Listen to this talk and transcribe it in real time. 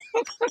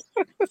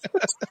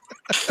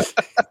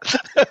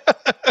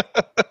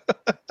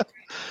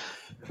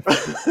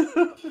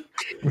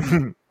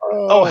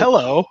Oh,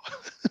 hello.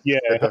 Yeah,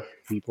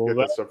 People. Get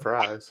the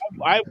surprise.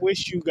 I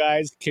wish you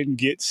guys can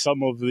get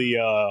some of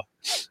the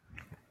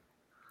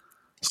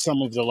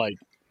like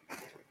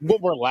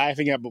what we're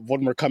laughing at, but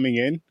when we're coming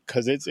in,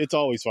 because it's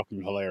always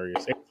fucking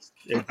hilarious.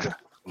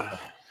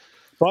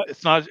 But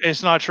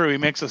it's not true. He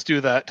makes us do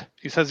that.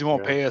 He says he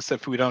won't pay us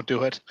if we don't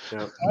do it.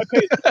 Yeah. I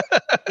pay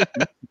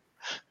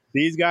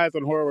these guys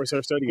on Horror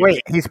Surf 30.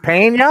 Wait, he's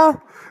paying y'all?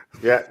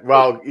 Yeah.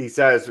 Well, he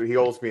says he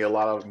owes me a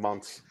lot of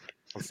months.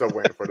 I'm still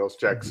waiting for those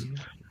checks.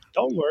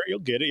 Don't worry, you'll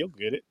get it. You'll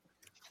get it.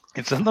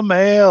 It's in the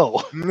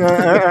mail. Let's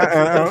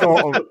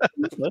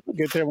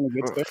get there when it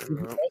gets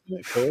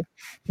there.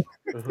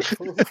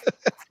 Cool.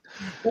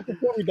 But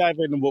before we dive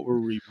into what we're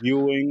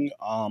reviewing,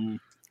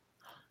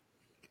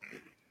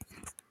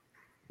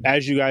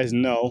 as you guys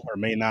know or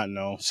may not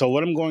know, so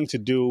what I'm going to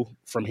do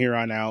from here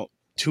on out,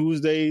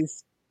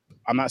 Tuesdays,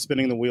 I'm not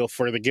spinning the wheel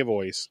for the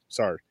giveaways.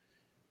 Sorry.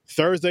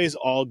 Thursdays,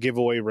 all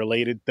giveaway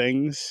related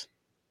things.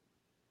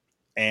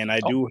 And I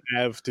do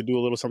have to do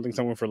a little something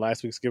for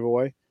last week's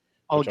giveaway.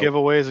 All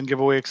giveaways and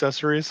giveaway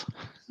accessories.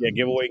 Yeah,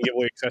 giveaway and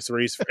giveaway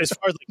accessories. As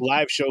far as like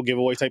live show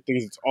giveaway type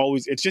things,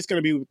 it's just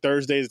going to be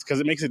Thursdays because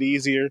it makes it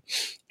easier.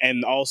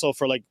 And also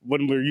for like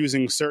when we're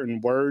using certain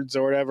words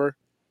or whatever,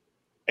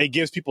 it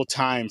gives people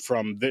time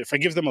if it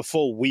gives them a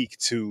full week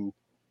to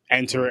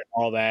enter it,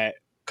 all that,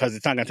 because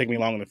it's not going to take me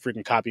long to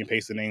freaking copy and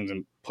paste the names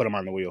and put them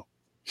on the wheel.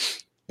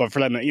 But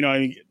for them,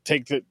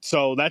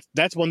 so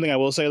that's one thing I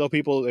will say though,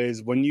 people,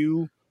 is when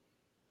you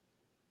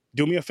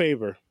do me a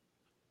favor,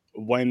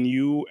 when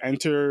you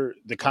enter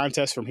the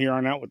contest from here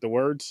on out with the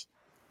words,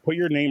 put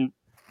your name,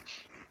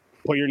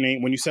 when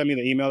you send me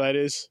the email, that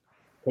is,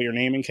 put your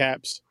name in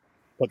caps,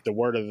 put the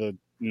word of the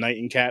night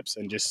in caps,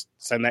 and just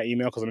send that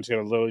email, because I'm just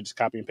going to literally just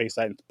copy and paste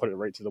that and put it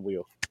right to the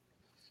wheel.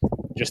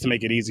 Just to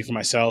make it easy for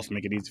myself,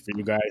 make it easy for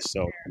you guys.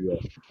 So, yeah.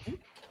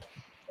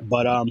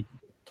 But,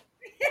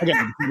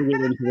 again, before we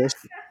get into this,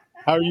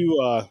 how are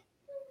you, I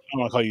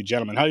don't want to call you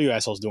gentlemen, how are you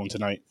assholes doing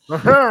tonight?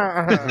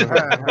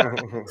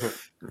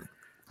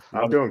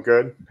 I'm doing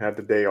good. Had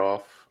the day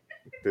off.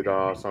 Did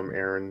some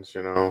errands,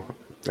 and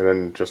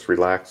then just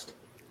relaxed.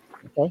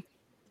 Okay.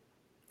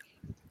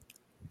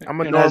 I'm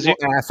a normal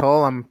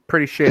asshole. I'm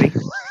pretty shitty,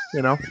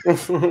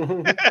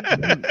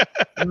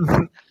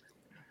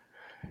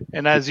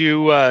 And as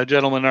you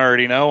gentlemen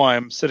already know,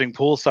 I'm sitting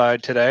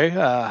poolside today.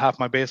 Half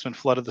my basement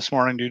flooded this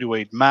morning due to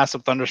a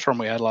massive thunderstorm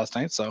we had last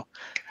night, so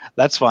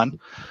that's fun.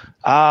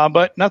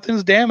 But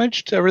nothing's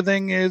damaged.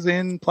 Everything is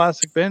in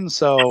plastic bins,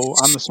 so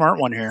I'm the smart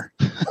one here.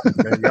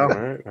 There you go. All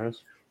right,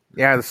 nice.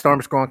 Yeah, the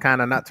storm's going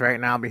kind of nuts right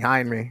now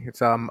behind me.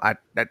 It's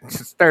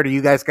it's 30.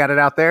 You guys got it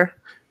out there?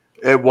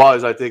 It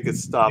was. I think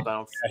it's stopped.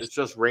 It's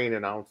just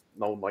raining out.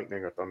 No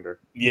lightning or thunder.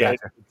 Yeah,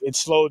 it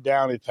slowed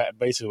down. It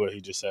basically what he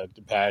just said.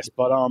 It passed.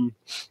 But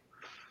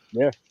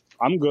yeah,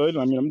 I'm good.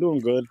 I mean, I'm doing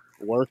good.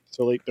 Worked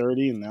till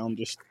 8:30, and now I'm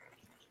just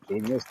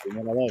doing this,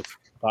 doing what I love,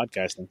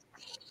 podcasting.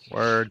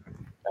 Word,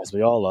 as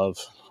we all love.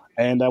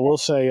 And I will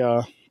say,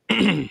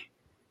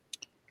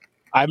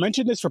 I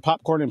mentioned this for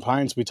Popcorn and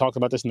Pints. We talked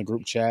about this in the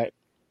group chat,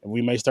 and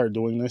we may start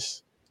doing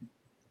this.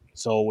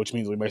 So, which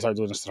means we may start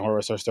doing this in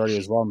Horror Source 30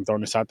 as well. I'm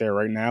throwing this out there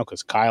right now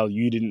because Kyle,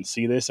 you didn't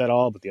see this at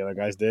all, but the other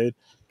guys did.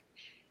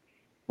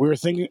 We were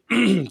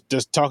thinking,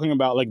 just talking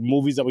about like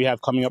movies that we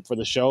have coming up for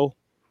the show,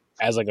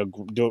 as like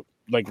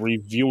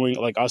reviewing,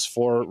 like us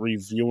for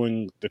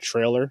reviewing the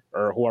trailer,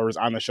 or whoever's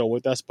on the show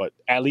with us, but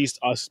at least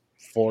us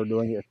for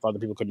doing it if other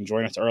people couldn't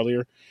join us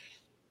earlier.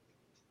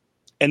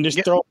 And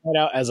just throw that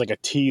out as like a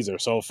teaser.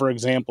 So, for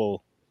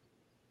example,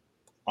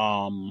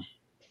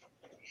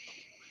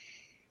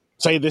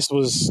 say this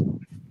was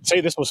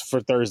for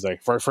Thursday,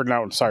 for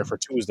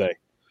Tuesday.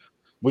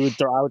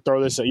 I would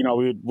throw this,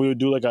 we would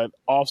do like an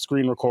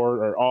off-screen record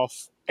or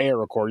off-air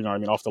record,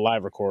 off the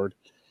live record,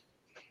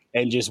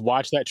 and just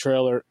watch that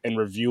trailer and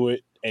review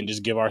it and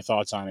just give our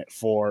thoughts on it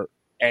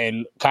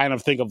and kind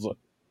of think of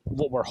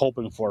what we're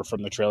hoping for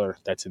from the trailer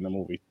that's in the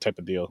movie type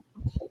of deal.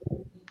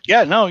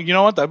 Yeah, no, you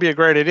know what? That'd be a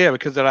great idea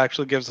because it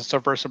actually gives us our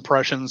first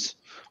impressions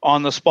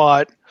on the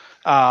spot.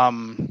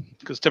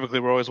 Because typically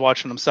we're always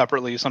watching them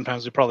separately.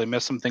 Sometimes we probably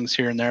miss some things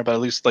here and there, but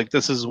at least like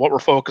this is what we're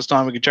focused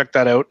on. We can check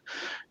that out,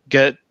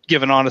 give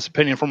an honest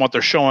opinion from what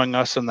they're showing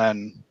us, and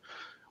then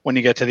when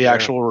you get to the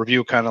actual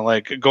review, kind of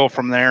like go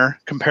from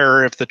there,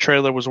 compare if the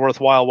trailer was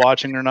worthwhile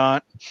watching or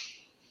not.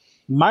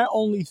 My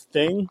only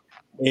thing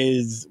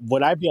is,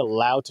 would I be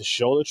allowed to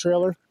show the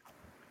trailer,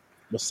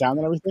 the sound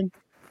and everything?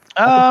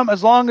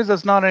 As long as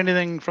it's not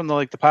anything from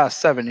the past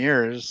 7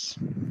 years,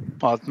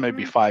 well,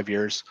 maybe 5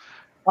 years,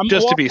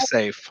 to be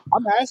safe.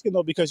 I'm asking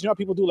though because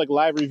people do like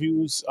live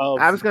reviews of.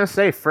 I was gonna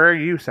say fair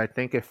use. I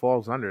think it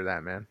falls under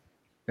that, man.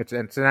 It's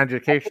an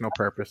educational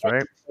purpose,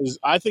 right?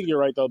 I think you're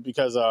right though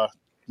because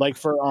like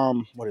for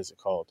what is it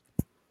called?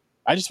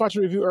 I just watched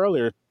a review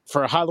earlier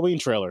for a Halloween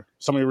trailer.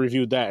 Somebody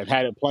reviewed that and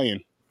had it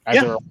playing as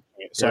they were playing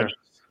it. So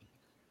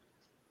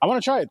I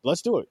want to try it.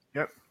 Let's do it.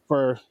 Yep.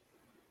 For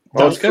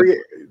Well, Sounds it's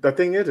free. The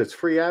thing is, it's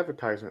free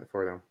advertisement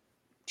for them.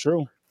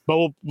 True.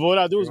 But what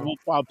I'll do is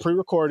I'll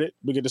pre-record it.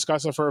 We can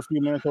discuss it for a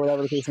few minutes or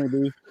whatever the case may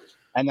be,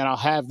 and then I'll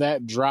have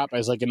that drop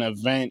as like an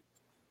event,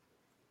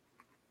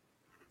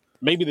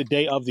 maybe the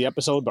day of the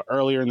episode, but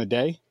earlier in the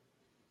day.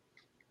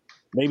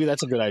 Maybe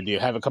that's a good idea.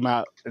 Have it come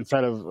out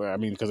instead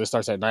of, because it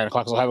starts at 9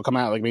 o'clock, so have it come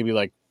out like maybe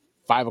like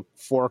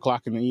 4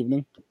 o'clock in the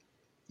evening.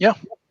 Yeah.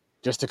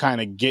 Just to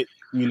kind of get,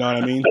 you know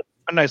what I mean?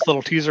 A nice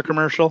little teaser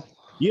commercial.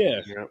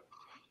 Yeah. Yep.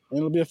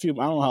 It'll be I don't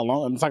know how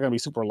long. It's not going to be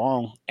super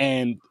long.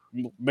 And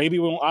maybe,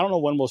 I don't know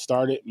when we'll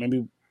start it.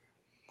 Maybe,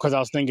 because I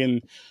was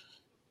thinking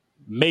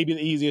maybe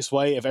the easiest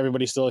way, if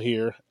everybody's still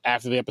here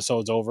after the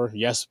episode's over.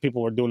 Yes,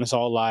 people were doing this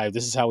all live.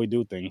 This is how we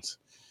do things.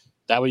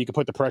 That way you can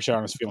put the pressure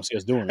on us if you don't see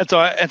us doing it. And so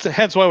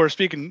hence why we're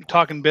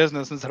talking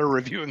business instead of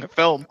reviewing a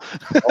film.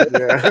 Oh,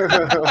 yeah.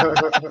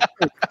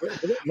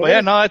 Well, yeah,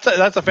 no,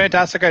 that's a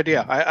fantastic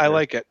idea. I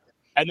like it.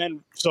 And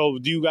then, so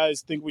do you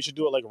guys think we should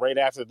do it like right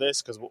after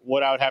this? Because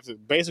what I'd have to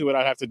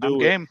do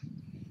game.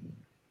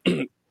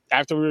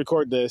 After we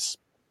record this,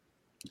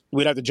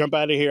 we'd have to jump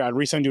out of here. I'd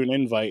resend you an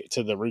invite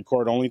to the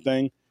record only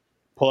thing,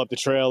 pull up the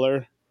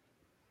trailer,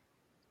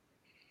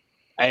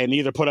 and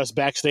either put us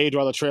backstage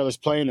while the trailer's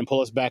playing and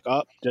pull us back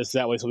up, just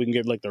that way so we can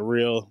get like the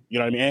real, you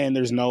know what I mean? And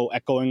there's no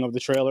echoing of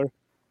the trailer.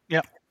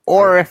 Yeah.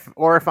 Or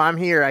if I'm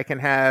here, I can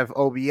have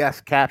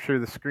OBS capture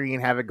the screen,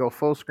 have it go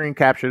full screen,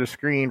 capture the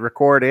screen,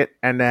 record it,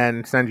 and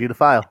then send you the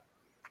file.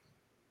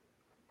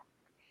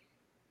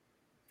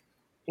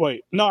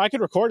 Wait, no, I could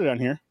record it on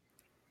here.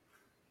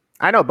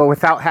 I know, but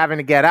without having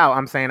to get out,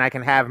 I'm saying I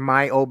can have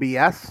my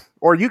OBS,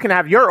 or you can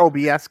have your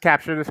OBS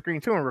capture the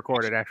screen too and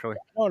record it, actually.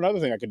 Oh, another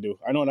thing I could do.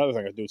 I know another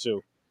thing I could do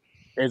too.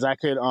 Is I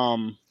could,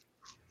 I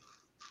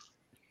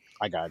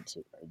got it.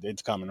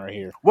 It's coming right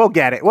here. We'll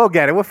get it. We'll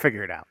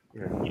figure it out.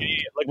 Yeah.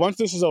 Like once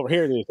this is over,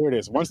 here it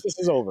is. Once this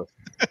is over,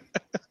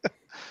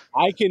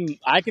 I can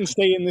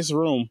stay in this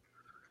room,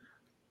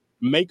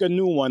 make a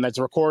new one that's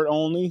record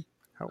only.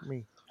 Help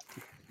me.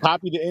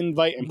 Copy the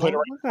invite and put it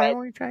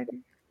right.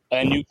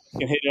 And you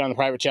can hit it on the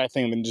private chat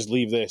thing and then just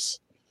leave this.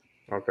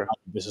 Okay.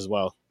 This as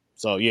well.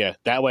 So yeah,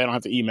 that way I don't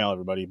have to email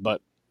everybody.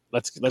 But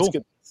let's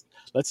get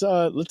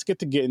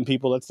to getting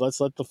people. Let's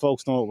let the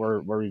folks know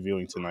what we're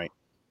reviewing tonight.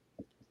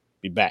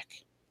 Be back.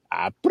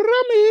 I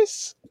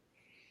promise.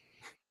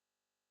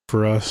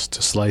 For us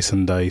to slice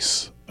and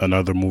dice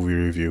another movie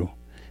review.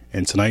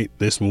 And tonight,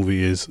 this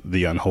movie is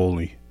The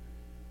Unholy.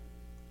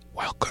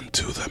 Welcome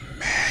to the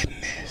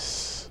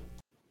madness.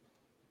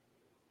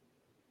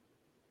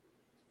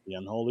 The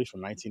Unholy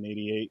from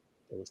 1988.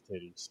 It was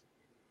titties.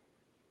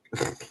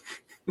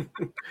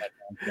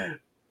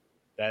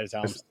 That is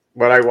how.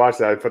 When I watched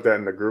that, I put that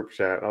in the group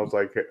chat. I was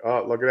like,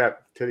 "Oh, look at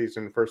that titties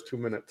in the first 2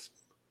 minutes."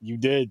 You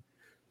did.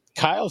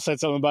 Kyle said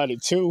something about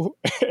it too.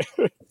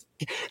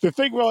 The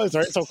thing was,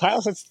 right? So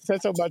Kyle said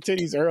something about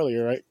titties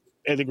earlier, right,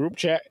 in the group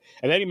chat,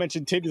 and then he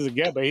mentioned titties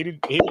again, but he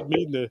didn't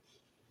mean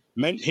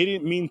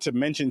to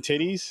mention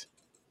titties.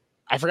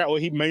 I forgot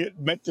what he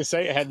meant to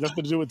say. It had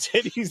nothing to do with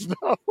titties,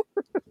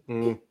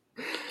 though.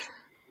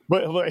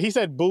 But he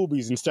said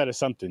boobies instead of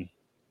something.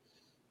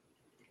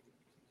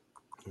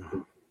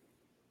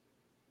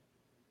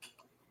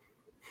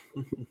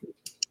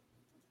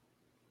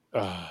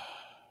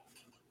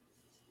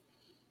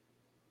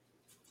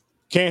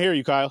 Can't hear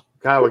you, Kyle.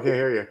 Kyle, we can't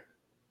hear you.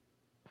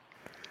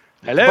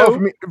 Hello.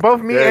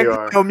 Both me There and you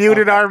are. Nico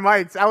muted our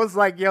mics. I was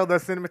like, yo, the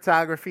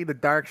cinematography, the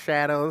dark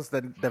shadows,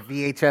 the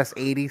VHS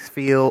 80s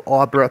feel,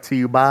 all brought to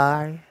you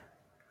by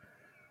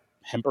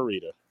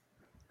Hemperita.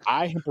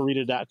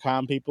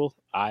 iHemperita.com, people.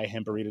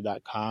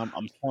 iHemperita.com.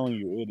 I'm telling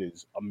you, it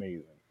is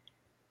amazing.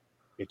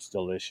 It's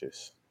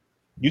delicious.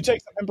 You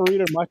take some Hemperita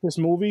and watch this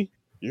movie,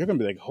 you're going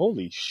to be like,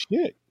 holy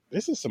shit,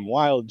 this is some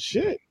wild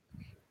shit.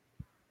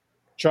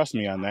 Trust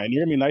me on that. And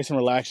you're going to be nice and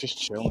relaxed, just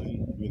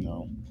chilling, you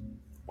know.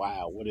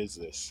 Wow, what is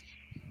this?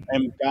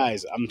 And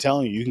guys, I'm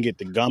telling you, you can get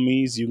the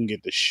gummies, you can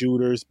get the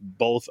shooters,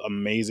 both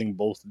amazing,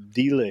 both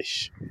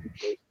delish.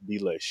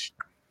 Delish.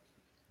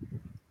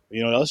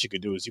 You know what else you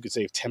could do is you could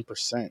save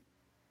 10%.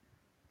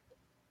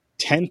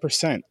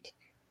 10%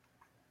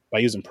 by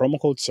using promo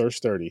code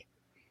SEARCH30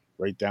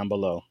 right down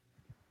below.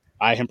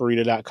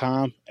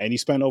 iHemperita.com, and you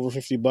spend over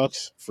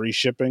 $50, free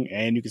shipping,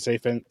 and you can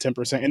save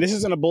 10%. And this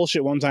isn't a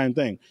bullshit one-time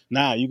thing.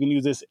 Nah, you can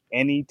use this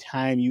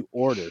anytime you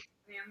order.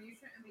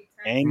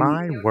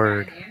 My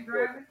word.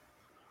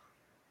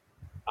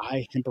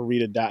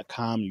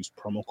 iHemperita.com, use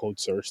promo code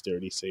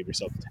SEARCH30, save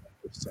yourself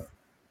 10%.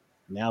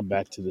 Now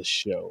back to the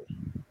show.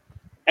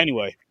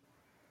 Anyway,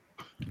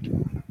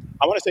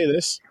 I want to say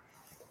this.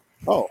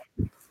 Oh,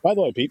 by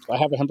the way, peeps, I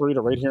have a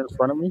Hemperita right here in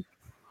front of me.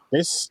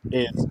 This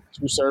is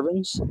 2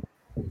 servings,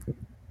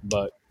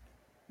 but,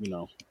 you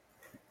know.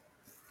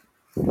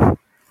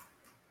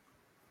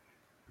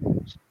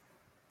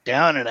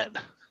 Down in it.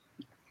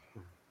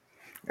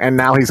 And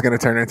now he's going to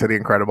turn into the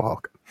Incredible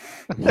Hulk.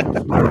 I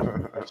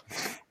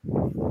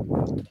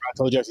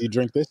told you after you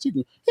drink this, you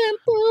can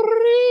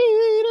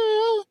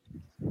Hemperita.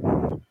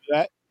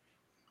 That.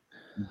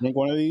 You drink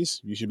one of these,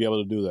 you should be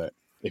able to do that.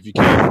 If you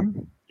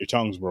can't, your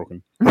tongue's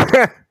broken.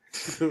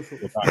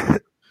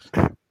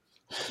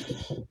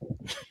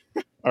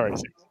 All right,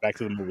 back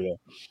to the movie though.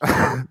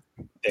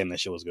 Damn, that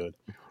shit was good.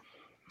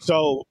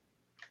 So,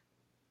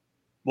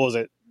 what was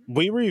it?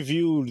 We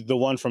reviewed the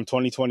one from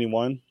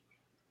 2021.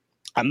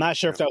 I'm not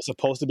sure if that was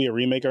supposed to be a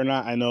remake or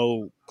not. I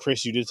know,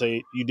 Chris, you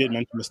did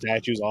mention the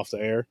statues off the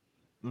air,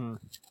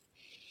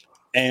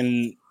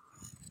 and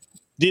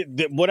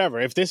whatever.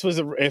 If this was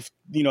the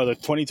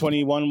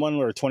 2021 one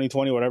or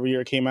 2020, whatever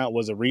year it came out,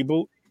 was a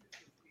reboot,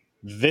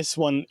 this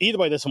one, either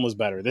way, this one was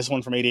better. This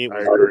one from '88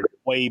 was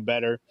way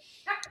better.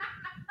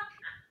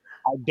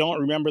 I don't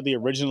remember the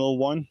original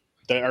one.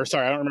 I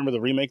don't remember the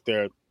remake.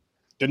 The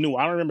new.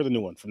 I don't remember the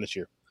new one from this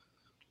year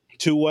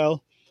too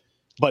well.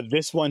 But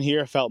this one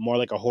here felt more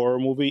like a horror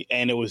movie,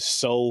 and it was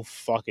so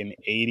fucking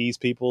 80s,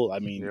 people. I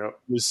mean, It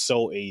was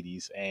so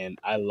 80s, and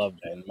I loved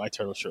that. And my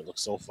turtle shirt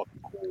looks so fucking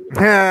cool.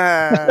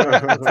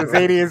 It's as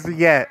 80 as you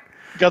get.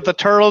 Got the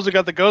turtles. We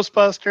got the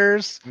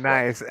Ghostbusters.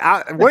 Nice.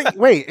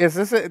 Wait. This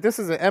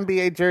is an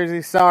NBA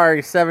jersey?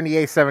 Sorry,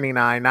 78,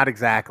 79. Not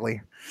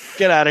exactly.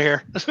 Get out of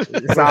here.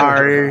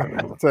 Sorry.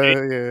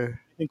 Anything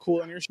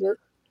cool on your shirt?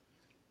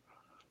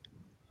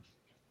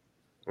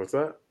 What's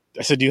that?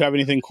 I said, do you have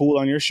anything cool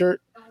on your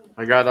shirt?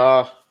 I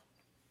got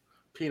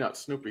Peanut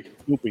Snoopy.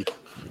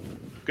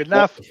 Good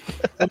enough.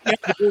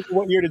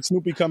 What year did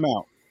Snoopy come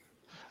out?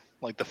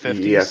 Like the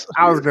 50s. Yes.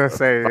 I was gonna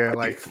say, I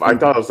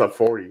thought it was the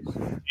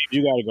 40s.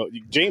 You gotta go.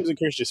 James and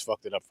Chris just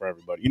fucked it up for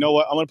everybody. You know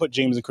what? I'm gonna put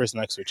James and Chris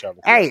next to each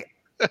other. Hey,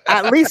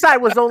 at least I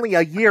was only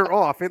a year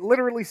off. It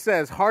literally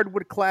says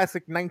Hardwood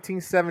Classic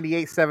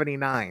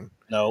 1978-79.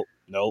 No,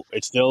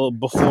 it's still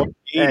before.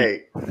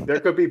 Hey,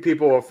 there could be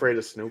people afraid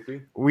of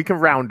Snoopy. We can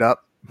round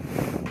up.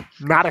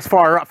 Not as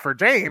far up for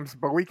James,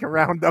 but we can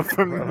round up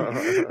from.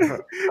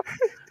 You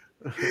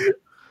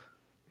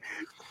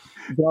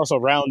can also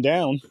round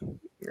down.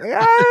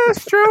 Yeah,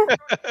 that's true.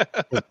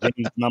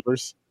 James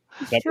numbers.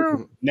 That's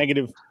true.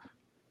 Negative.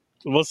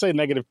 We'll say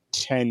negative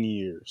 10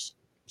 years.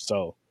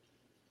 So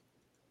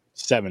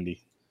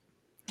 70.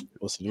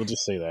 We'll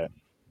just say that.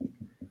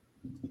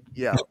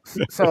 Yeah.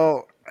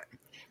 So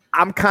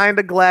I'm kind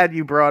of glad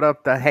you brought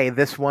up the, hey,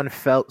 this one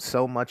felt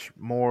so much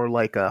more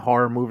like a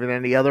horror movie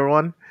than the other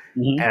one.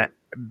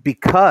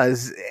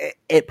 Because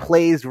it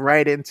plays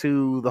right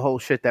into the whole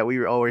shit that we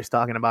were always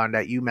talking about and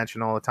that you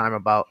mention all the time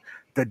about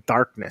the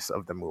darkness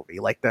of the movie.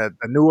 Like the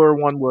newer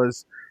one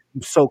was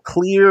so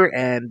clear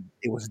and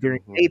it was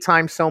during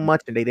daytime so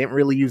much, and they didn't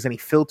really use any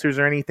filters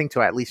or anything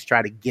to at least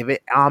try to give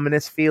it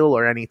ominous feel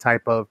or any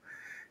type of,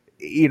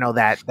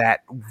 that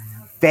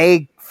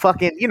vague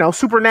fucking,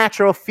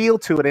 supernatural feel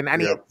to it in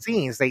any of the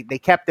scenes. They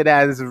kept it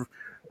as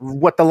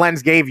what the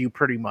lens gave you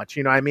pretty much,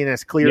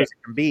 as clear as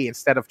it can be,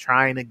 instead of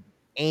trying to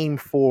aim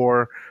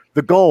for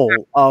the goal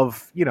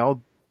of,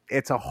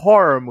 it's a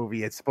horror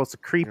movie. It's supposed to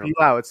creep you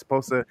out. It's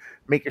supposed to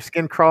make your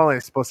skin crawl, and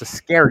it's supposed to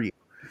scare you.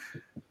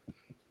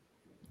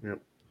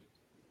 Yep.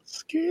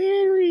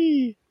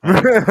 Scary. I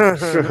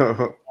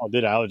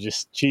was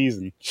just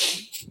cheesing.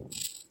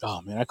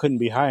 Oh man, I couldn't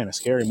be high in a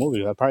scary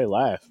movie. I'd probably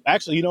laugh.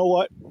 Actually, you know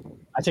what?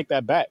 I take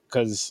that back,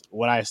 because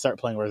when I start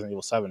playing Resident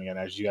Evil 7 again,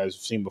 as you guys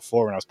have seen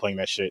before, when I was playing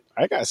that shit,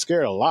 I got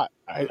scared a lot.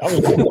 I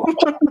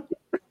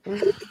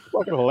was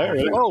fucking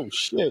hilarious. Oh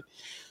shit!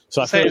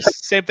 So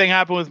same thing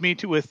happened with me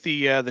too with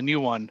the new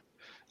one.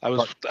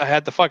 I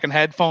had the fucking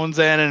headphones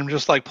in and I'm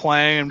just like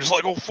playing. I'm just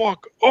like, oh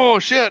fuck, oh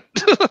shit.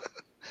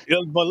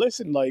 But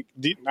listen, like,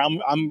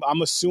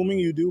 I'm assuming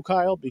you do,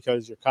 Kyle,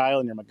 because you're Kyle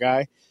and you're my guy.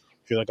 I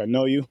feel like I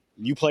know you.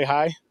 You play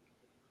high?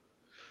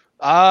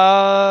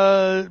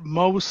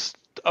 Most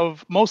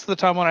of the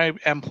time when I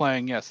am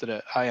playing, yes,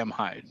 I am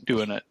high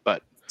doing it.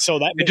 But so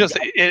that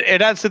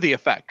it adds to the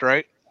effect,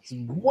 right? It's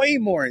way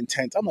more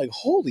intense. I'm like,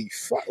 holy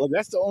fuck! Like,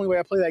 that's the only way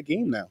I play that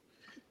game now.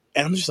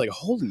 And I'm just like,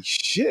 holy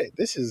shit,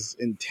 this is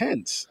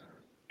intense.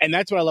 And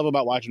that's what I love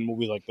about watching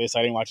movies like this.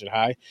 I didn't watch it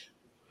high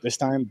this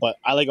time, but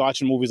I like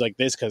watching movies like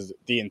this because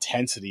the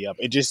intensity of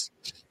it. Just,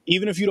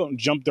 even if you don't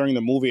jump during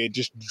the movie, it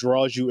just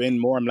draws you in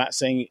more. I'm not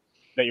saying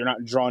that you're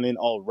not drawn in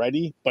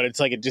already, but it's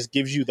like it just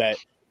gives you that,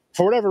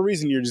 for whatever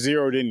reason, you're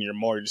zeroed in.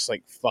 You're just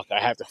like, fuck,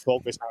 I have to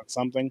focus on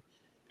something.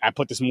 I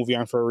put this movie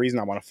on for a reason.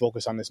 I want to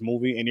focus on this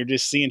movie. And you're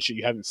just seeing shit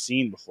you haven't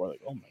seen before.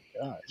 Like, oh my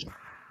gosh.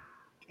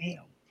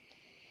 Damn.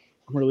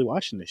 I'm really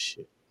watching this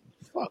shit.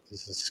 Fuck,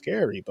 this is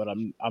scary, but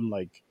I'm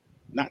like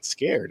not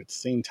scared at the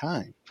same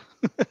time.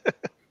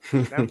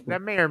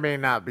 that may or may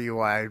not be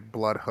why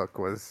Blood Hook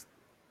was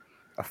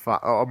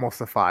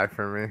almost a 5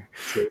 for me.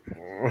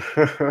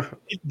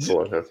 If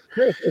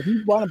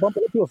you want to bump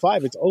it up to a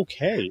 5, it's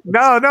okay.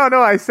 No.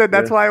 I said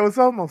that's why it was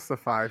almost a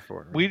 5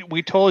 for me.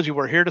 We told you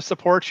we're here to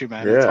support you,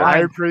 man. Yeah. I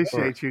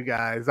appreciate you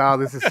guys. Oh,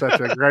 this is such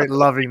a great,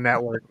 loving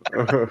network.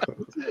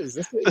 This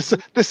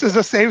is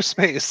a safe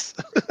space.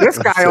 This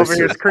guy over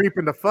here is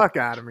creeping the fuck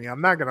out of me.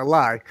 I'm not gonna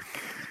lie.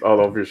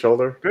 All over your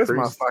shoulder? This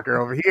motherfucker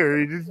over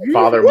here.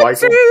 Father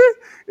Michael?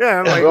 Yeah,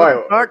 I'm like, what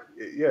the fuck?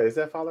 Yeah, is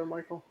that Father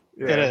Michael?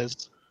 Yeah. It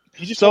is.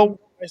 He just a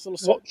nice little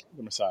salt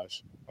massage.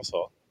 That's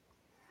all.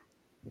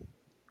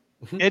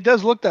 It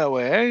does look that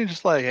way.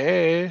 Just like,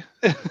 hey.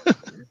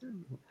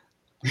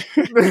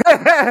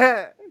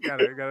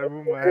 gotta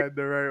move my head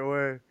the right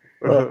way.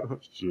 Oh,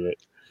 shit.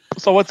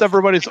 So what's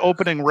everybody's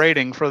opening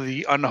rating for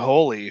The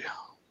Unholy?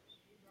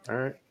 All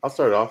right, I'll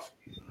start off.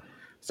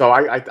 So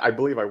I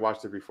believe I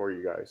watched it before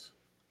you guys.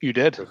 You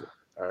did?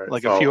 All right,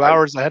 Like so a few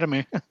hours ahead of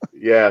me.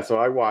 Yeah, so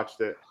I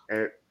watched it,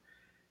 and as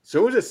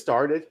soon as it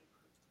started,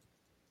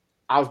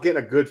 I was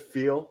getting a good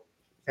feel,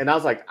 and I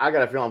was like, I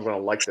got a feel I'm going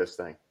to like this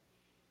thing.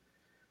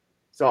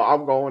 So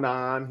I'm going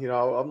on,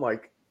 I'm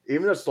like,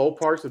 even the slow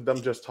parts of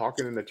them just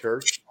talking in the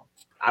church,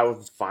 I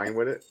was fine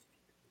with it.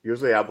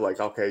 Usually I'd be like,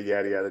 okay,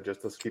 yeah,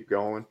 just let's keep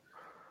going.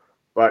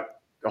 But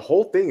the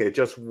whole thing, it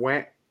just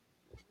went,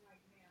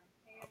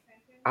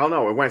 I don't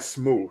know, it went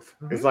smooth.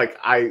 Mm-hmm. It's like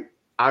I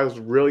was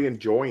really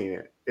enjoying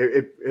it.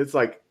 It's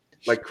like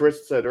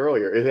Chris said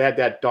earlier, it had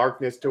that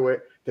darkness to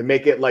it to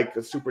make it like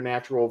a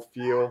supernatural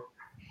feel.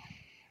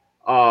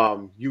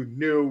 You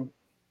knew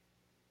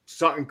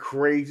something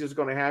crazy was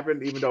going to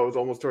happen, even though it was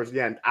almost towards the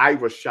end. I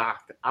was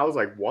shocked. I was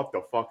like, what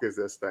the fuck is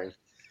this thing?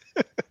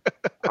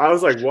 I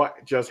was like,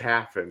 what just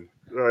happened?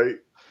 Right?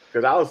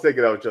 Because I was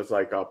thinking it was just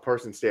like a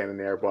person standing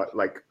there, but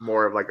like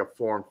more of like a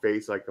formed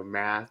face, like a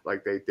mask,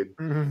 like they did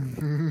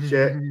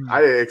shit.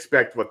 I didn't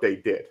expect what they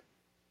did.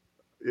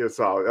 Yeah,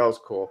 so that was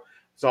cool.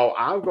 So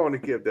I'm going to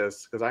give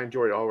this, because I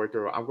enjoyed it all the way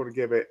through, I'm going to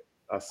give it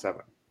a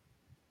 7.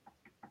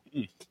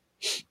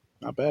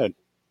 Not bad.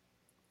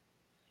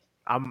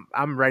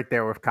 I'm right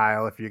there with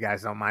Kyle, if you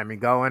guys don't mind me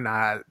going.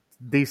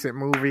 Decent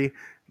movie.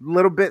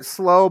 Little bit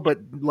slow, but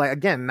like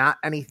again, not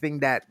anything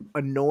that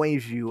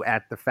annoys you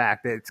at the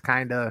fact that it's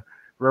kind of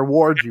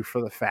rewards you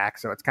for the fact.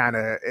 So it's kind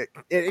of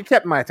it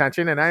kept my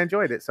attention and I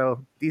enjoyed it.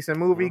 So decent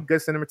movie,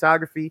 good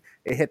cinematography.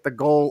 It hit the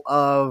goal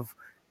of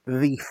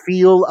the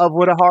feel of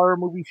what a horror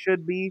movie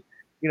should be.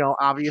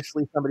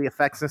 Obviously some of the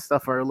effects and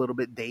stuff are a little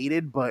bit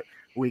dated, but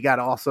we got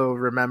to also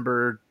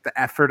remember the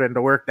effort and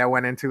the work that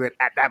went into it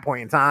at that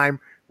point in time,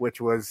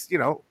 which was,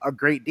 a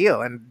great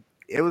deal. And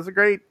it was a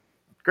great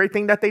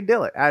thing that they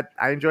did it.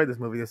 I enjoyed this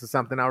movie. This is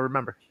something I'll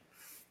remember.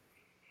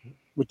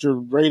 What's your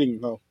rating,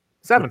 though?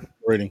 7.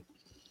 Rating.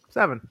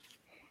 7.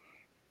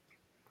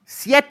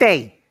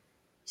 Siete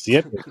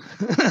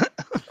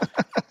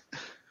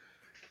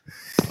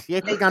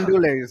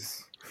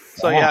gandules.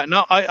 So yeah,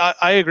 no,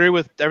 I agree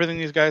with everything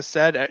these guys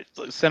said.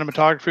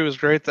 Cinematography was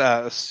great.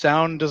 The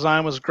sound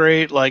design was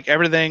great. Like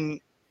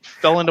everything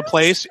fell into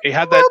place. It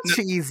had that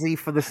cheesy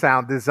for the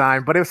sound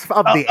design, but it was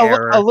of the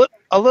era.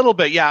 A little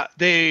bit, yeah.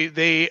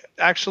 They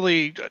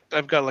actually,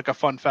 I've got like a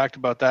fun fact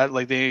about that.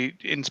 Like they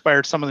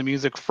inspired some of the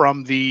music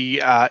from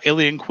the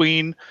Alien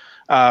Queen.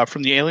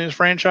 From the Aliens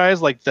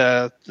franchise, like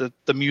the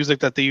music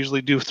that they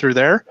usually do through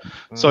there.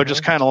 Mm-hmm. So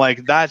just kind of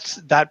like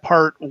that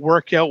part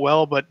worked out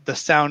well, but the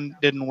sound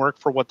didn't work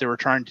for what they were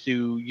trying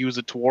to use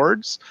it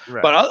towards.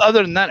 Right. But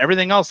other than that,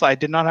 everything else, I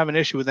did not have an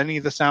issue with any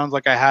of the sounds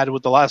like I had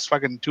with the last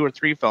fucking 2 or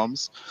 3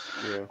 films.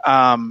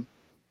 Yeah.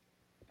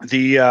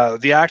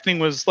 The acting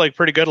was like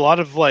pretty good. A lot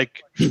of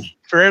like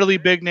fairly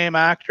big name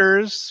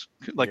actors,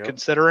 like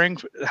considering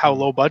how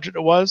low budget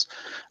it was.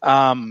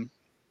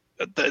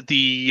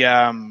 The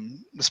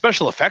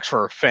special effects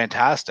were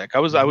fantastic. I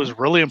was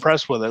really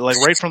impressed with it. Like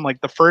right from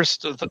like the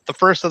first to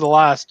the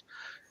last,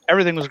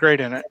 everything was great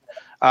in it.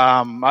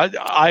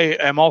 I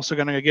am also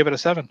going to give it a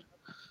 7.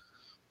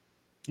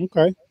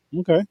 Okay.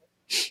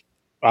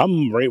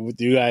 I'm right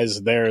with you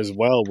guys there as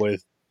well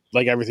with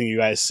like everything you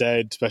guys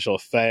said, special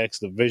effects,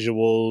 the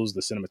visuals,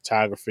 the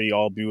cinematography,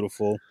 all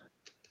beautiful.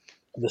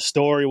 The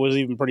story was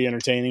even pretty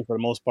entertaining for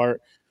the most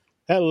part.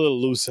 Had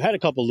a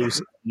couple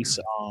loose ends.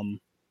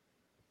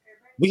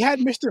 We had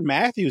Mr.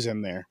 Matthews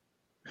in there.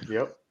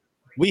 Yep.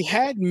 We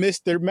had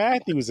Mr.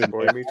 Matthews in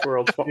Boy Meets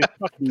World.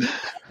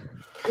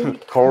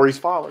 Corey's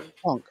father.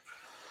 Punk.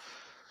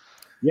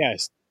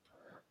 Yes.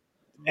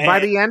 By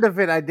the end of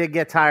it, I did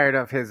get tired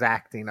of his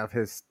acting, of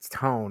his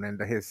tone, and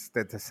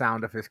the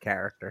sound of his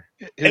character.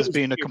 His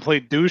being a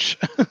complete douche.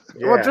 Yeah.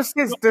 Well, just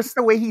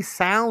the way he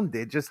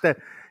sounded, just the.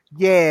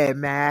 Yeah,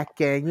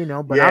 Mac,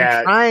 and but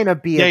I'm trying to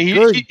be a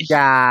good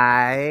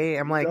guy.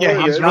 I'm like,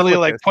 he's really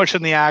like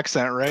pushing the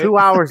accent, right? 2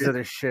 hours of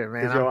this shit,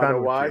 man. You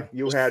know why?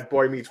 You had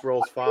Boy Meets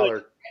World's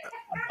father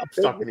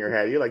stuck in your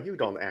head. You're like, you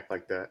don't act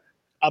like that.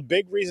 A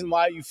big reason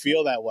why you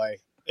feel that way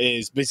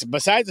is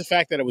besides the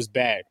fact that it was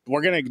bad.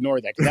 We're gonna ignore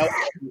that.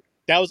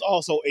 That was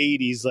also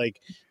 80s.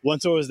 Like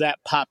once it was that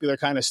popular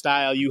kind of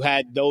style, you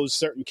had those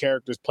certain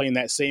characters playing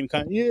that same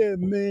kind of, yeah,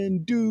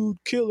 man, dude,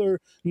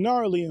 killer,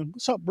 gnarly, and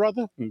what's up,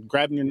 brother? And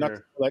grabbing your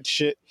knuckles, all that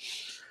shit.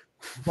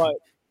 But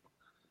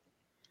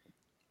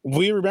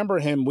we remember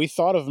him, we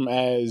thought of him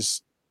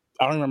as,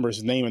 I don't remember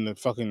his name in the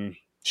fucking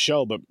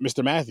show, but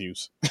Mr.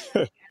 Matthews.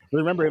 We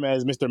remember him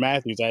as Mr.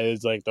 Matthews,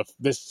 as like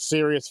this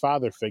serious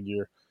father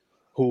figure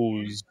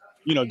who's,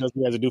 does what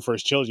he has to do for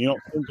his children. You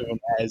don't think of him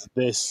as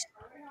this.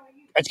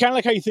 It's kind of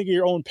like how you think of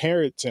your own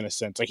parents in a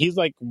sense. Like he's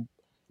like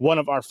one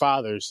of our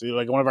fathers,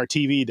 like one of our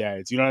TV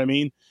dads. You know what I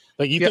mean?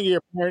 Like you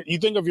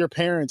think of your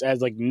parents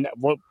as like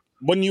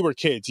when you were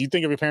kids. You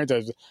think of your parents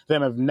as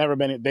them have never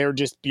been. They're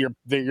just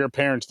your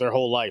parents their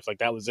whole life. Like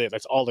that was it.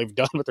 That's all they've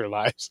done with their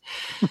lives.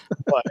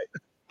 But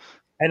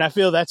And I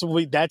feel that's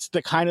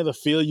the kind of the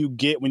feel you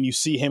get when you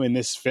see him in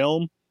this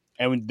film,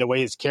 and the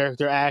way his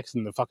character acts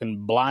and the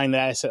fucking blonde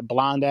ass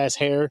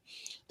hair.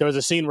 There was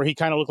a scene where he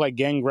kind of looked like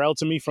Gangrel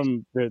to me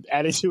from the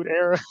Attitude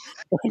Era.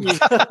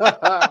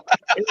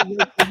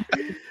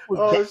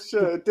 Oh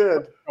shit, it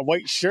did. A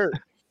white shirt,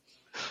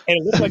 and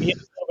it looked like he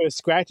had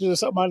scratches or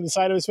something on the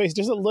side of his face,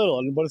 just a little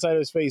on one side of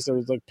his face. There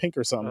was like pink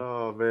or something.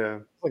 Oh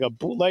man, Like a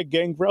bootleg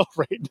Gangrel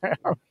right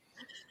now.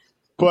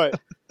 But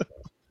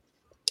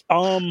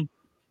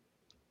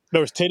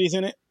there was titties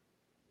in it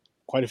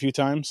quite a few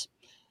times.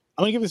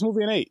 I'm gonna give this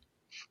movie an 8.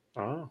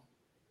 oh,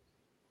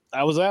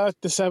 I was at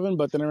the 7,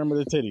 but then I remember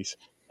the titties,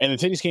 and the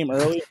titties came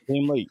early,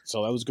 came late,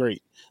 so that was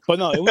great. But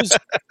no, it was.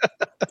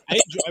 I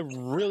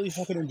really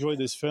fucking enjoyed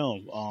this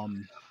film.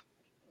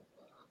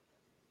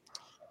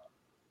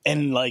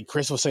 And like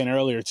Chris was saying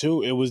earlier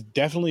too, it was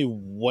definitely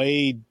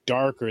way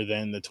darker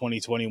than the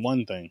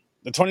 2021 thing.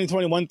 The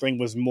 2021 thing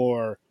was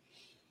more.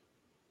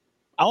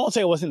 I won't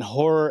say it wasn't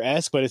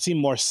horror-esque, but it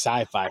seemed more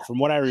sci-fi from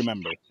what I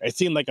remember. It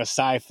seemed like a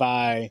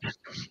sci-fi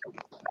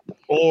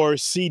or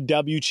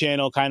CW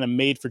channel kind of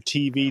made for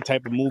TV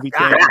type of movie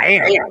thing.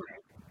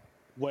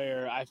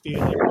 Where I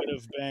feel it would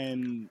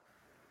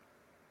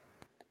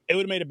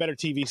have made a better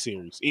TV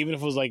series. Even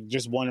if it was like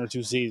just 1 or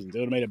 2 seasons, it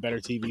would have made a better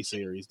TV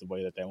series the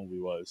way that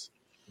movie was.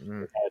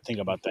 I think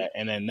about that.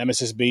 And then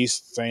Nemesis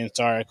Beast saying,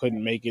 sorry, I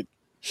couldn't make it.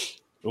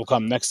 We'll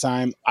come next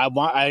time. I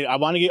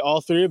want to get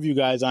all 3 of you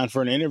guys on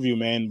for an interview,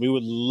 man. We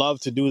would love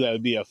to do that. It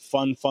would be a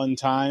fun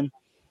time.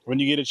 When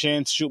you get a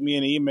chance, shoot me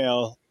an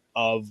email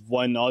of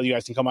when all you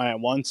guys can come on at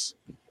once.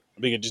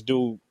 We could just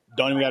don't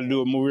even got to do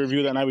a movie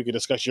review that night. We could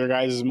discuss your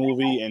guys'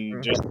 movie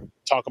and just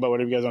talk about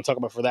whatever you guys want to talk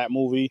about for that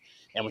movie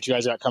and what you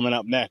guys got coming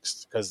up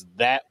next, because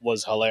that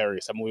was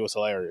hilarious. That movie was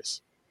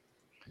hilarious.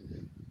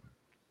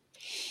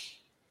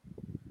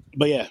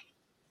 But yeah, I'm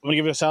going to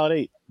give it a solid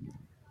 8.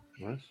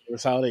 What? A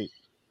solid 8.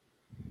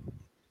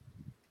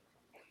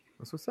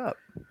 That's what's up.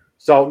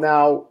 So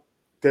now,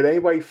 did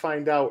anybody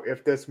find out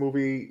if this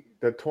movie,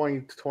 the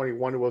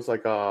 2021, was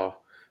like a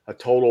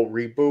total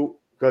reboot?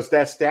 Because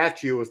that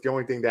statue was the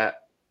only thing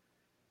that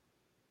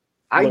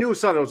I knew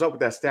something was up with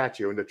that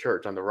statue in the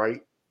church on the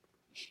right.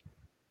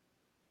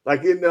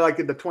 Like in the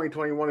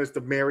 2021 is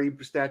the Mary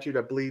statue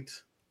that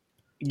bleeds.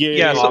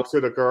 Yeah. Talks to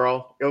the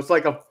girl. It was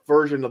like a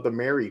version of the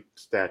Mary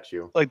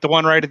statue. Like the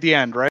one right at the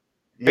end, right?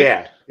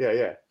 Yeah.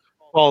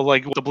 Well,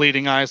 like with the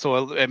bleeding eye,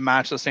 so it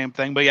matched the same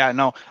thing. But yeah,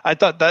 no, I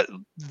thought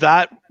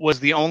that was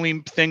the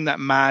only thing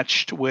that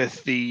matched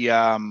with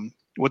the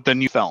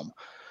new film.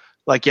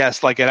 Like,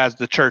 yes, like it has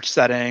the church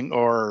setting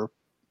or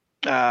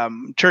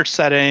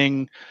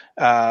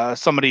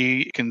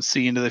somebody can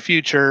see into the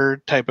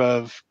future type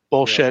of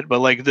bullshit. Yeah. But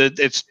like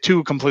it's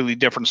 2 completely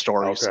different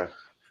stories. Okay.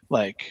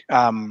 Like,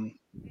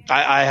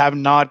 I have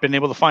not been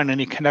able to find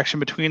any connection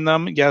between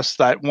them. Yes,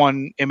 that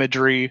one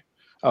imagery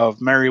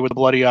of Mary with the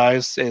bloody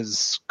eyes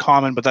is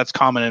common, but that's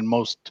common in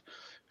most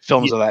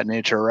films of that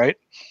nature, right?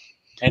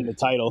 And the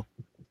title.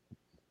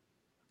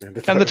 And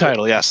the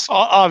title, yes.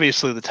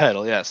 Obviously the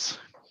title, yes.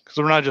 Because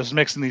we're not just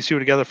mixing these 2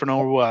 together for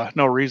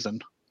no reason.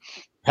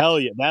 Hell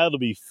yeah, that'll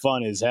be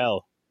fun as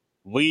hell.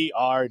 We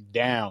are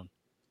down.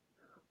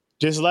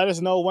 Just let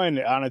us know when,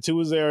 on a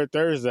Tuesday or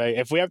Thursday.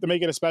 If we have to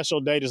make it a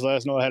special day, just let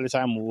us know ahead of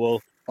time.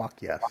 We'll fuck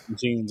yes,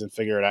 machines and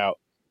figure it out.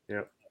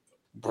 Yep.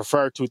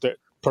 Prefer Tuesday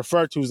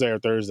or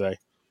Thursday.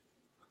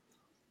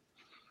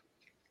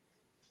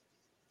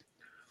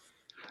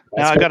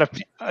 Now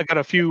I got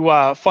a few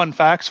fun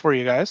facts for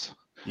you guys.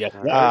 Yes.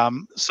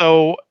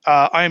 So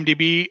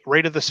IMDb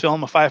rated this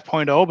film a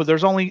 5.0, but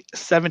there's only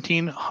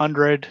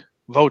 1,700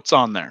 votes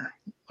on there,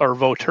 or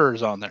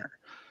voters on there,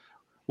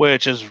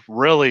 which is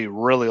really,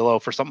 really low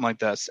for something like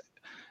this.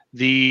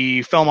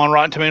 The film on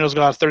Rotten Tomatoes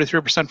got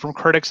 33% from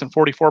critics and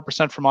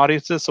 44% from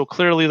audiences. So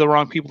clearly the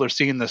wrong people are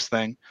seeing this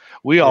thing.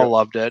 We all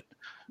loved it.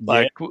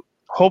 Like,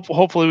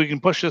 hopefully we can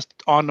push this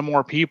on to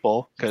more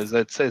people, because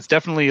it's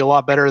definitely a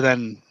lot better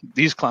than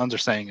these clowns are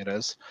saying it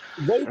is.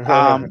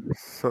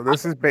 So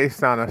this is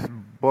based on a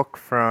book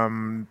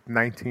from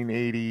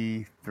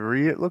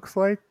 1983, it looks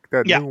like.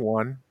 That new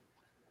one.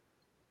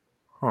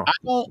 Huh. I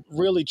don't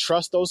really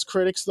trust those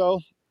critics,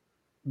 though,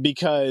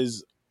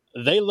 because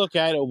they look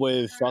at it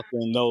with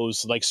fucking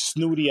those like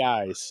snooty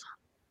eyes.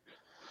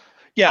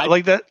 Yeah,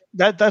 like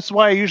that's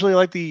why I usually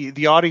like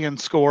the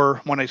audience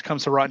score when it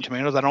comes to Rotten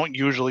Tomatoes. I don't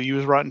usually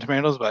use Rotten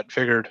Tomatoes, but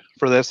figured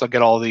for this I'll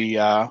get all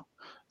the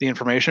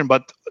information.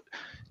 But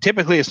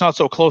typically it's not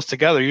so close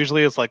together.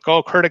 Usually it's like,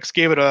 oh, critics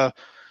gave it a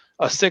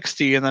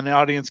 60 and then the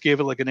audience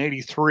gave it like an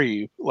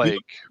 83. Like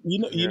you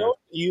know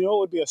what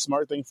would be a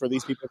smart thing for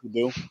these people to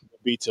do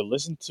would be to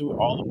listen to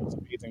all of these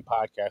amazing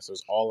podcasters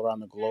all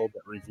around the globe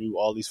that review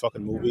all these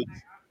fucking movies,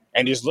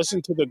 and just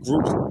listen to the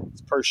groups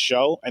per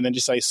show, and then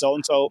just say so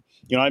and so.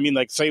 You know what I mean?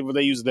 Like, say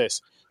they use this.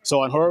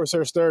 So on Horror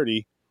Search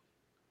 30,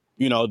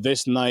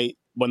 this night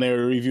when they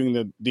were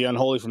reviewing the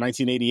Unholy from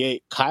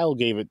 1988, Kyle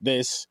gave it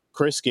this,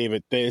 Chris gave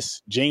it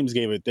this, James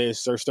gave it this,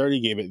 Search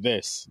 30 gave it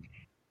this.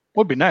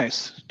 Would be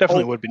nice.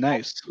 Definitely would be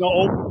nice.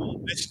 No,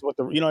 this is what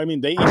you know what I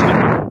mean? They each get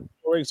the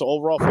rating, so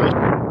overall for this,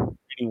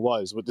 movie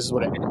was. This is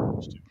what it ended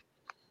to.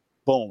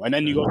 Boom. And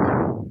then you go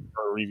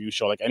for a review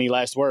show, like any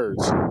last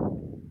words.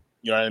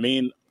 You know what I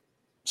mean?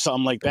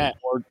 Something like that.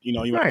 Or, you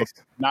want to look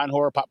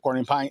non-horror popcorn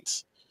and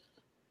pints.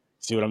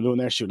 See what I'm doing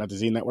there? Shooting at the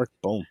Z Network.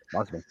 Boom.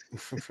 Marketing.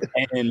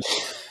 And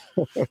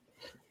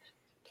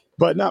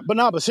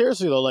but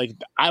seriously though, like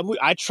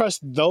I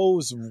trust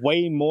those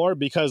way more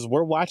because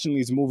we're watching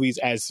these movies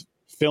as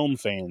film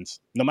fans.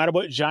 No matter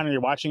what genre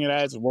you're watching it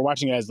as, we're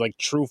watching it as like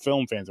true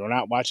film fans. We're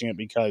not watching it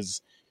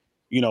because,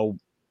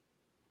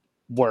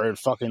 we're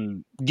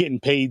fucking getting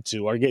paid to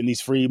or getting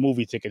these free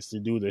movie tickets to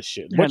do this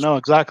shit. Yeah, no,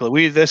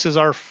 exactly. This is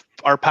our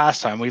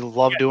pastime. We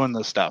love doing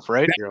this stuff,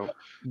 right?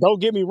 Don't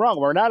get me wrong.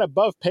 We're not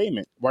above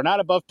payment. We're not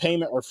above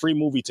payment or free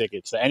movie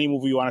tickets to any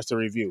movie you want us to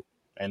review.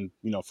 And,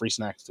 free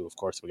snacks too, of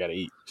course. We got to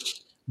eat.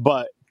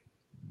 But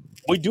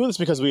we do this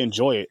because we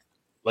enjoy it.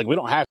 Like, we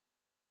don't have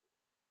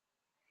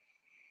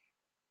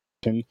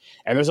to. And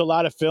there's a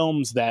lot of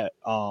films that,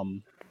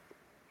 the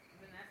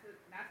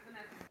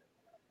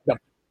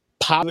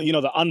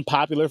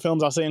unpopular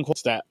films, I'll say in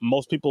quotes, that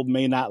most people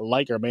may not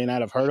like or may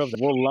not have heard of, that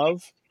we'll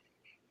love.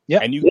 Yeah.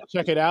 And you can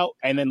check it out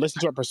and then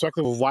listen to our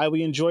perspective of why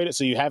we enjoyed it.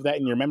 So you have that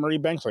in your memory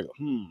bank. Like,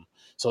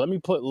 so let me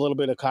put a little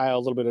bit of Kyle, a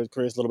little bit of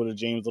Chris, a little bit of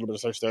James, a little bit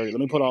of Search 30. Let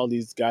me put all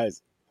these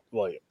guys.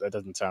 Well, that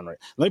doesn't sound right.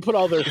 Let me put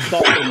all their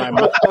thoughts in my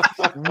mind.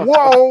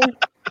 Whoa!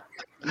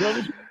 Let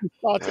me put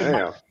thoughts in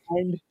my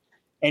mind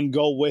and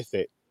go with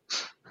it.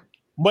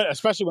 But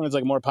especially when it's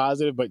like more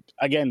positive. But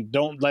again,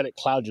 don't let it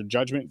cloud your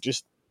judgment.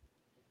 Just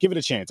give it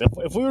a chance.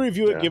 If we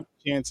review it, give it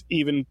a chance.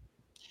 Even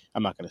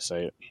I'm not going to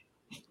say it.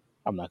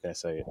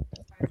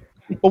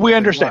 Well, we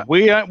understand.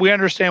 We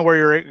understand where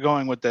you're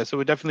going with this. It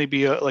would definitely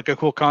be a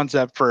cool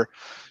concept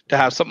to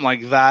have something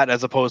like that,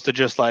 as opposed to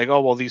just like, oh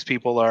well, these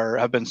people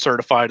have been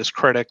certified as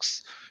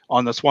critics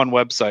on this one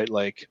website.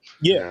 Like,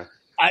 yeah.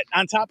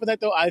 On top of that,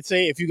 though, I'd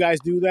say if you guys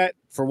do that,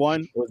 for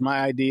one, it was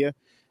my idea.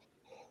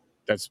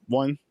 That's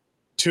one.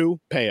 2,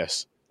 pay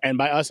us, and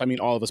by us I mean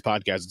all of us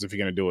podcasters. If you're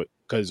going to do it,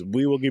 because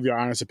we will give you our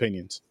honest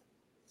opinions.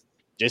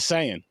 Just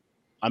saying.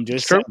 I'm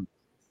just saying.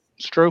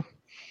 It's true.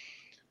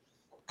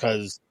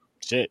 Because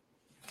shit,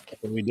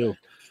 that's what we do.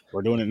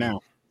 We're doing it now.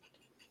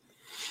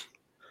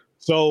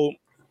 So,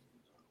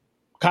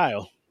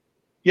 Kyle.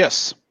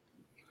 Yes.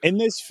 In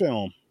this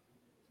film,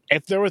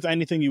 if there was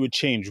anything you would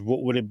change,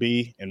 what would it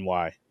be and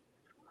why?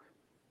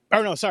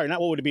 Or no, sorry, not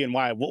what would it be and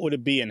why. What would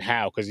it be and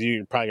how? Because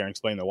you're probably going to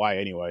explain the why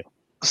anyway.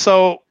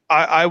 So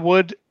I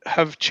would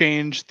have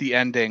changed the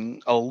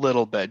ending a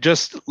little bit.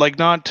 Just like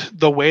not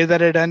the way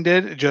that it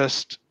ended,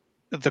 just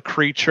the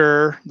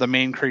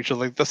main creature,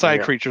 like the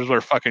side creatures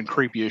were fucking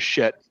creepy as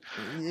shit.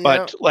 Yeah.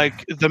 But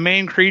like the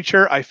main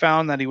creature, I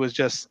found that he was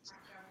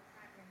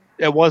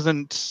I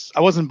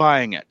wasn't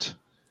buying it.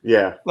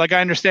 Yeah. Like I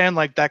understand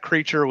like that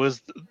creature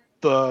was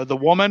the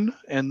woman,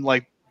 and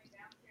like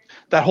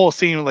that whole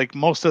scene, like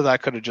most of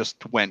that could have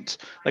just went.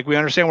 Like we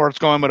understand where it's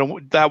going,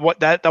 but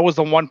that was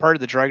the one part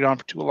that dragged on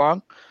for too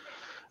long.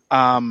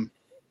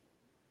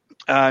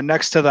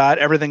 Next to that,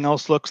 everything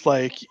else looks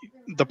like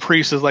the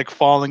priest is like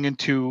falling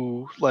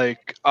into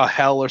like a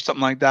hell or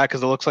something like that,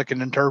 because it looks like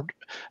an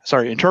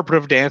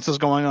interpretive dance is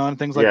going on,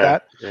 things like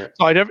that. Yeah.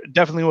 So I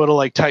definitely would have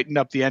like tightened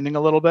up the ending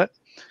a little bit.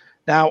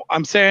 Now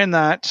I'm saying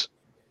that,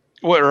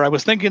 or I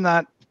was thinking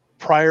that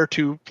prior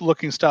to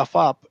looking stuff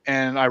up,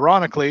 and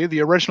ironically,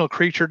 the original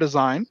creature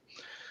design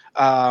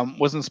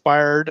was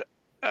inspired,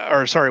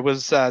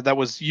 that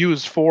was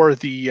used for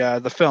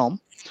the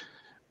film.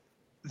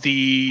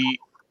 The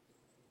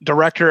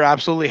director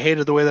absolutely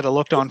hated the way that it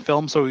looked on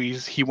film, so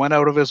he went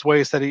out of his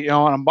way, said,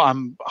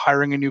 I'm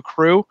hiring a new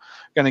crew,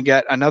 going to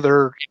get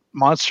another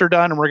monster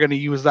done, and we're going to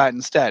use that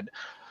instead.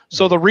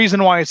 So the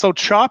reason why it's so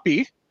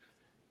choppy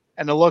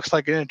and it looks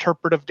like an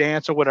interpretive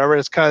dance or whatever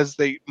is because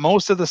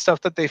most of the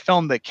stuff that they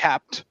filmed they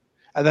kept,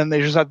 and then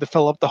they just had to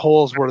fill up the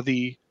holes where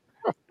the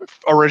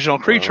original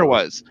creature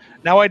was.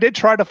 Now I did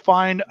try to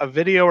find a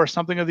video or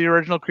something of the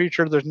original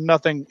creature. There's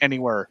nothing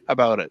anywhere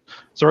about it,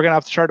 so we're gonna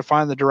have to try to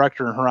find the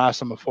director and harass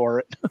him for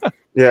it.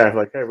 Yeah,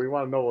 like, hey, we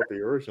want to know what the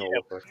original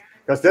looked like,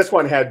 because this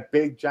one had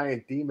big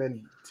giant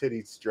demon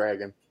titties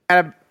dragon.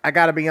 I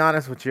gotta be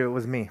honest with you, it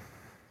was me.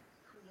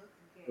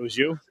 It was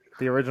you?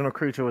 The original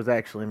creature was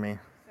actually me.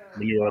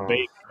 When you were a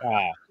baby.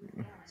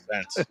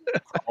 Sense.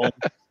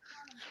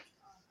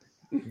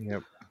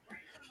 Yep.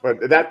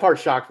 But that part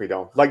shocked me,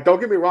 though. Like, don't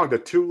get me wrong, the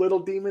 2 little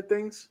demon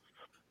things,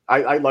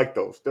 I like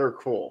those. They're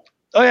cool.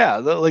 Oh yeah,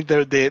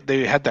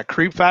 they had that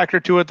creep factor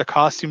to it. The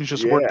costumes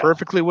just worked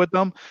perfectly with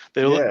them.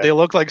 They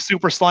look like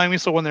super slimy.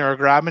 So when they were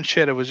grabbing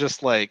shit, it was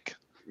just like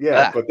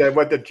But then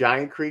with the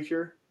giant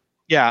creature,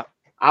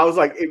 I was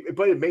like,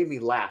 but it made me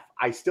laugh.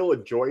 I still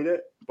enjoyed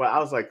it, but I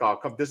was like, oh,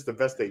 come, this is the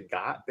best they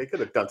got. They could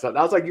have done something.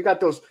 I was like, you got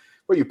those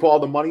where you put all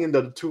the money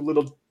into the 2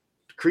 little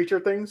creature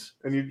things,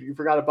 and you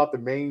forgot about the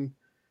main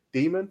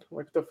demon.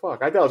 What the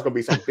fuck? I thought it was gonna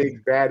be some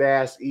big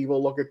badass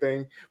evil looking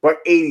thing,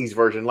 but 80s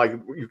version, like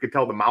you could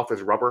tell the mouth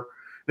is rubber.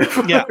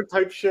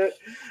 Type shit.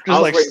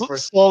 Just like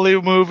slowly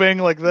moving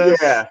like this.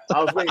 Yeah,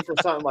 I was waiting for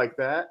something like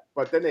that,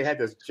 but then they had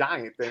this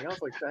giant thing. I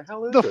was like, "The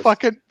hell is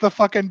this?" The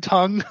fucking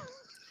tongue.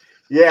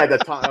 Yeah, the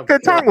tongue. The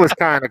tongue was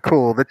kind of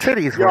cool. The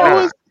titties were Yeah.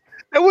 not.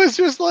 It was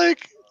just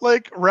like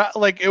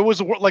it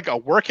was like a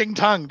working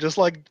tongue, just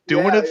like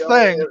doing its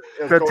thing.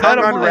 The tongue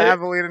I'm like-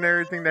 unraveling and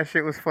everything. That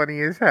shit was funny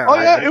as hell. Oh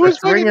yeah, I- it was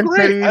The swinging fucking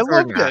great. titties I or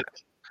loved not? it.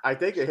 I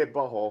think it hit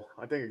butthole.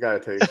 I think it got a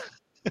taste.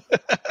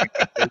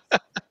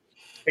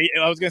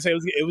 I was gonna say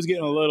it was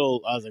getting a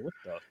little. I was like, what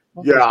the?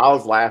 fuck Yeah, is- I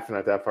was laughing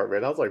at that part,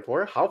 man. I was like,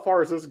 boy, how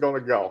far is this going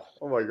to go?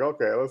 I'm like,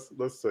 okay,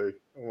 let's see.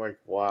 I'm like,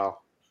 wow.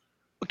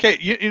 Okay,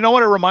 you know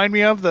what it reminded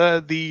me of?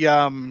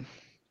 The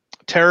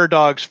terror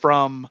dogs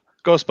from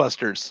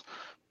Ghostbusters.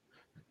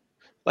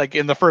 Like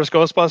in the first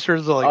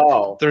Ghostbusters, like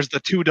Oh, there's the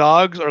two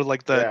dogs or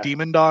like the Yeah.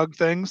 demon dog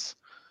things,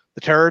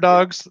 the terror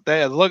dogs.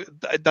 They look.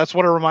 That's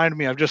what it reminded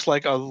me of, just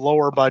like a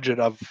lower budget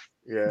of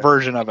yeah.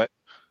 version of it,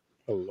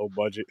 A low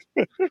budget.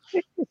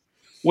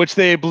 which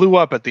they blew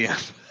up at the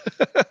end.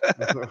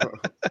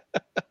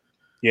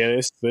 Yeah,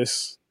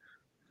 this.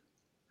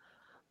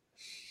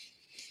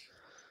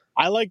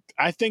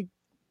 I think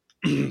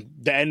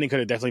the ending could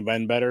have definitely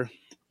been better.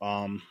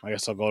 I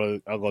guess I'll go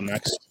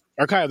next.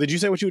 Or Kyle, did you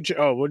say what you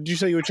would? What did you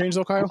say you would change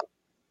though, Kyle?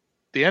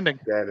 The ending.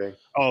 Daddy.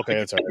 Oh, okay,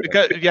 that's all right.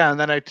 Because and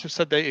then I just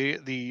said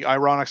the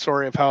ironic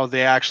story of how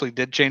they actually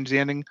did change the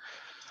ending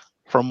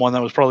from one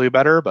that was probably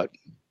better, but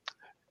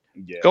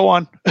Yeah. go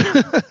on.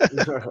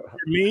 For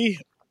me,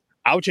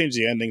 I would change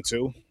the ending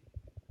too.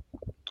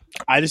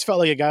 I just felt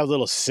like it got a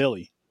little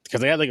silly because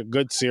they had like a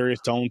good serious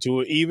tone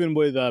to it, even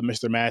with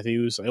Mr.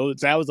 Matthews.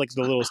 That was like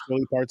the little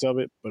silly parts of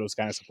it, but it was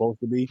kind of supposed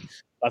to be.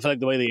 I feel like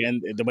the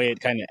way it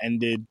kind of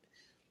ended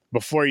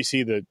before you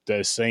see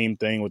the same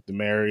thing with the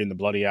Mary and the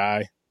bloody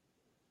eye.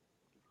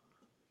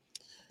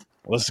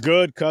 What's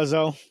good,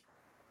 Cuzzo?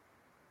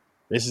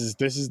 This is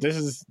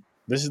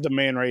the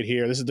man right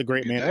here. This is the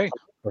great man. Hey.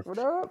 What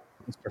up?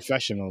 It's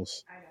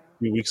professionals a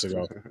few weeks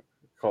ago.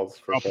 Called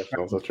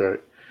professionals. That's right.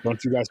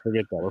 Don't you guys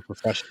forget that. We're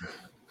professionals.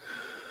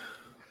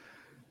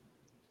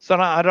 So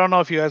now, I don't know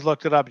if you guys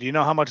looked it up. Do you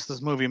know how much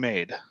this movie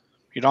made?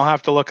 You don't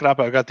have to look it up.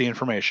 I've got the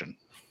information.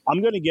 I'm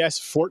going to guess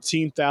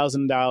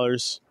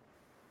 $14,000.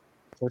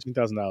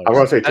 $14,000. I'm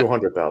going to say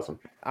 200,000.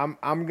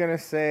 I'm gonna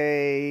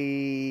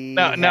say.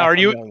 Now, are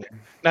you- 500,000.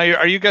 Now,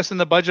 are you guessing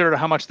the budget or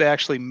how much they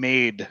actually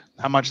made?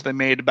 How much they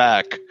made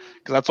back?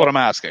 Because that's what I'm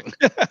asking.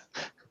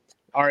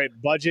 All right,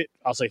 budget.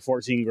 I'll say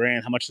 14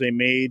 grand. How much they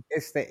made?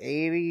 It's the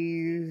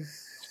 80s.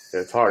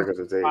 It's hard because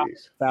it's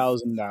 80s.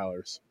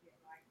 $1,000.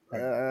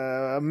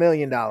 $1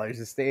 million.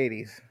 It's the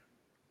 80s.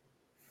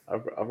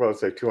 I'm going to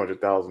say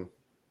 200,000.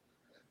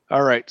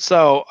 All right.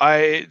 So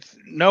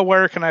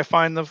nowhere can I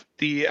find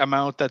the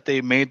amount that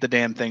they made the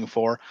damn thing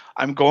for.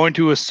 I'm going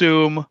to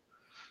assume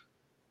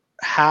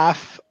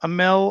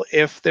 $500,000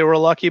 if they were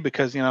lucky,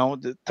 because to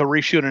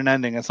reshoot an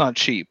ending, it's not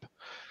cheap.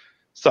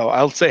 So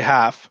I'll say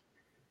half.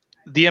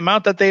 The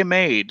amount that they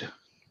made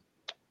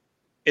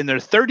in their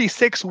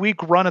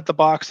 36-week run at the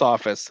box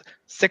office,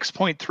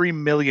 $6.3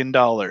 million.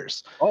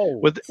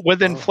 Oh,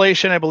 With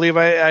inflation, I believe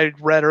I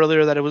read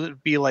earlier that it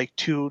would be like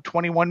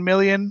 $21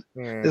 million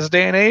this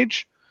day and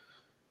age.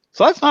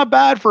 So that's not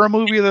bad for a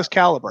movie of this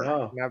caliber.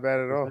 No. Not bad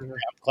at all. I'm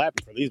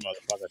clapping for these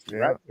motherfuckers. Yeah.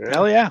 Right? Yeah.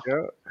 Hell yeah.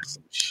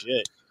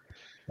 Shit.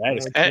 That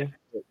is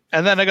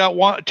And then I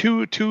got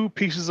two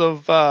pieces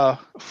of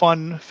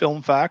fun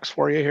film facts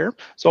for you here.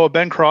 So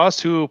Ben Cross,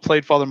 who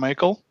played Father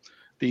Michael,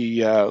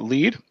 the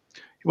lead,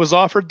 he was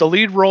offered the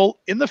lead role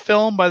in the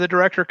film by the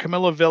director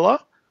Camilla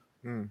Villa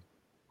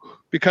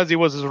because he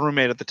was his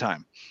roommate at the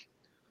time.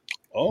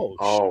 Oh,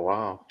 Oh,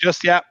 wow.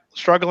 Just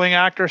struggling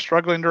actor,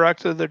 struggling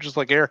director. They're just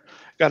like, here,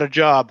 got a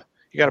job.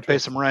 You got to pay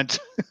some rent.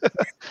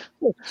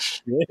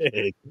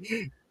 shit.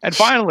 And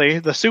finally,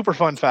 the super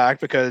fun fact,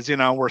 because,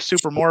 we're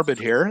super morbid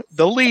here.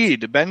 The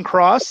lead, Ben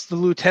Cross, the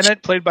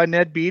lieutenant, played by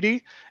Ned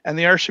Beatty, and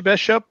the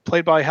archbishop,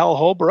 played by Hal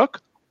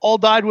Holbrook, all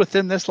died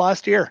within this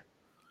last year.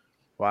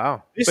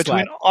 Wow.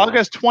 Between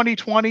August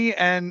 2020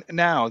 and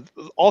now,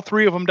 all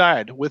three of them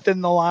died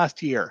within the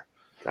last year.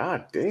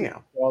 God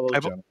damn.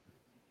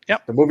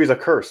 Yep. The movie's a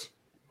curse.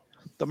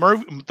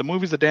 The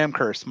movie's a damn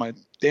curse. My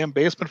damn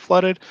basement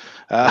flooded.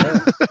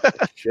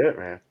 Shit,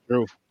 man.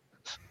 True.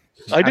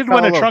 I did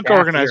felt win a a little trunk gassy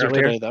organizer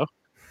earlier. today, though.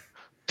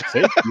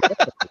 See?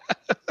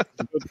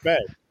 Good bag.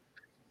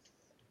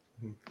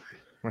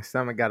 My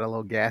stomach got a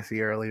little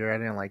gassy earlier. I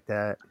didn't like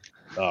that.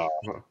 Oh,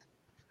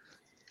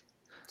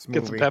 It's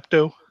Get some movie.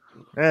 Pepto.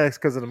 Yeah, it's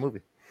because of the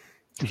movie.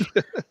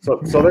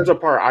 So there's a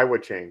part I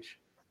would change.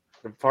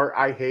 The part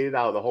I hated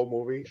out of the whole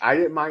movie. I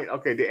didn't mind.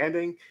 Okay, the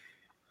ending.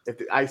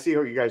 I see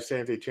what you guys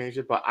saying if they changed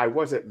it, but I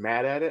wasn't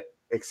mad at it,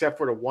 except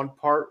for the one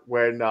part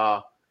when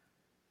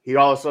he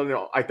all of a sudden,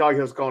 I thought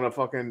he was going to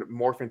fucking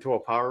morph into a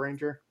Power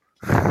Ranger.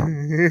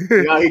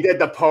 He did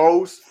the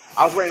pose.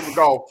 I was waiting to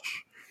go.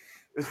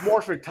 It's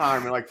morphing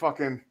time and like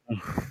fucking.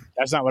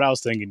 that's not what I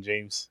was thinking,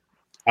 James.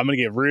 I'm gonna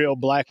get real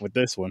black with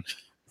this one.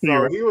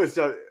 So he was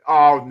just.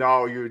 Oh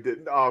no, you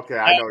didn't. Okay,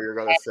 I know what you're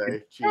gonna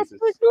say. Jesus.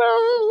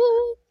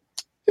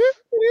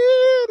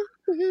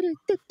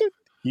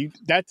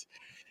 That's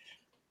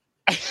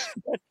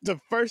the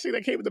first thing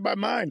that came into my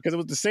mind because it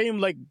was the same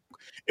like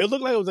It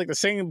looked like it was like the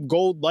same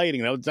gold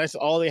lighting. That's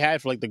all they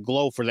had for like the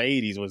glow for the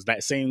 80s was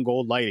that same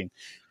gold lighting.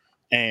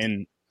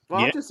 And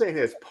well, I'm just saying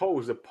his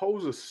pose. The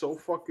pose is so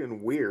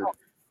fucking weird.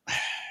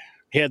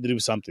 He had to do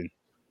something.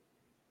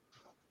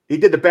 He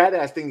did the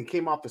badass thing. He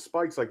came off the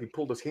spikes, like he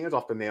pulled his hands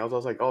off the nails. I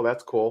was like, oh,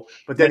 that's cool.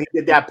 But then he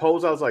did that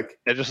pose. I was like,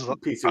 It just you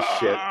piece of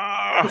shit.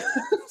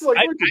 It's like,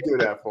 what'd you do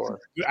that for?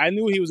 I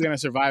knew he was going to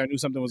survive. I knew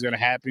something was going to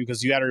happen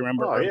because you got to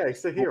remember. Oh, yeah,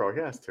 he's the hero.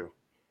 He has to.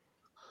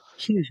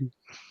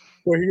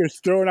 Where he was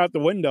thrown out the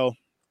window.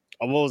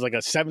 What was like a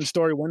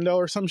 7-story window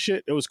or some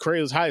shit? It was crazy.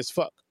 It was high as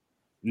fuck.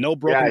 No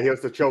broken. Yeah, he was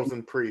the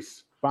chosen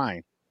priest.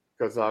 Fine.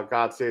 Because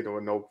God saved him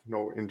with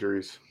no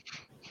injuries.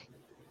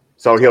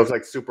 So he was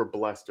like super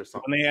blessed or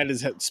something. When they had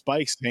his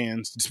spikes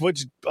hands,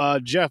 which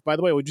Jeff, by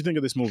the way, what'd you think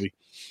of this movie?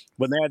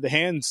 When they had the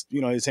hands,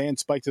 his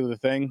hands spiked to the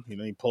thing,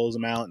 he pulls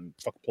them out and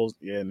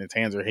and his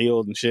hands are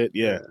healed and shit.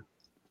 Yeah.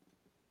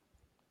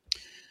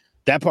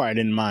 That part I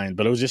didn't mind,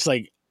 but it was just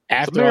like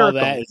after all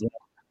that,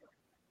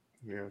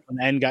 when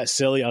the end got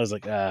silly, I was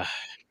like,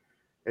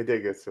 It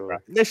did get silly.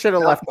 They should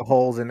have left the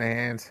holes in the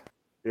hands.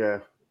 Yeah.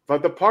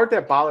 But the part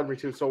that bothered me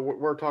too, so what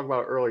we were talking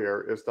about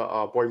earlier, is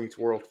the Boy Meets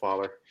World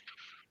father.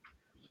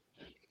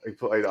 He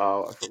played,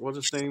 what's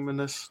his name in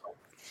this?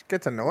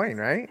 Gets annoying,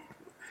 right?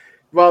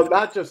 Well,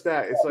 not just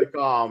that. It's like,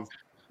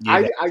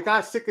 I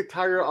got sick and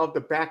tired of the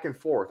back and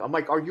forth. I'm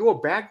like, are you a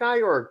bad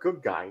guy or a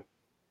good guy?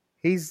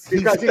 He's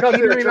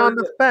teetering on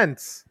the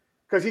fence.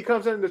 Because he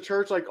comes into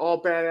church like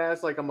all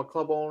badass, like I'm a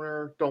club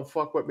owner, don't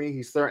fuck with me.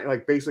 He's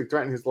basically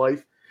threatening his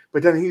life.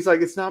 But then he's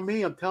like, it's not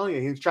me, I'm telling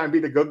you. He's trying to be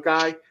the good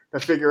guy to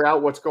figure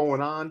out what's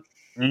going on.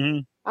 Mm-hmm.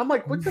 I'm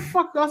like, what the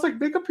fuck? I was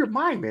like, make up your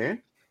mind,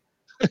 man.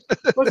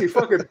 Was he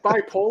fucking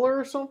bipolar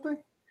or something?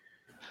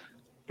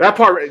 That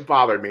part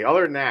bothered me.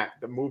 Other than that,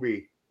 the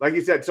movie, like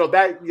you said, so I'm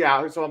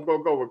going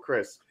to go with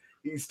Chris.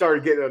 He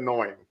started getting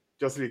annoying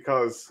just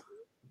because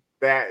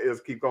that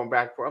is keep going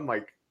back for. I'm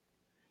like,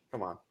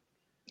 come on.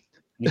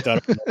 He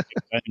thought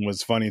it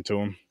was funny to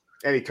him.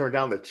 And he turned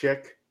down the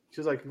chick. She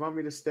was like, you want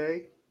me to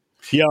stay?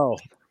 Yo,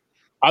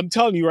 I'm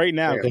telling you right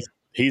now, because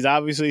he's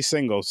obviously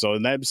single. So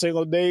in that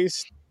single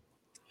days,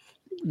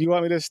 you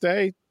want me to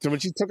stay? So when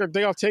she took her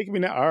day off taking me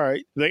now, all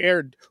right. They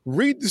aired,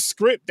 read the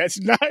script. That's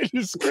not in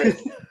the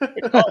script.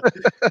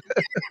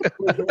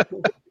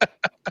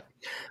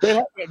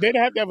 They'd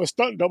have to have a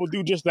stunt double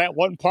do just that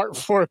one part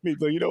for me.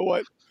 But you know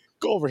what?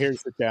 Go over here and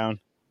sit down.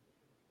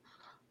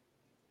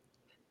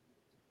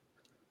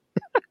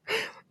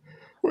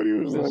 What he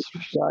was like,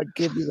 God,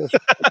 give me this.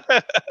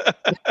 That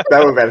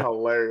would have been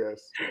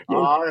hilarious.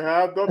 I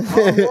have the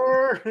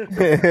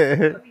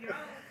power.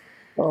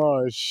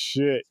 Oh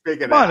shit!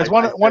 Come on, it's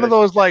one of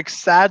those like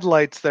sad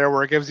lights there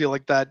where it gives you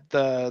like that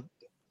the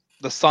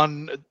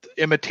sun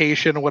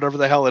imitation, whatever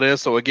the hell it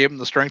is. So it gave him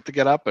the strength to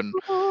get up and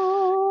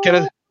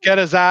get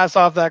his ass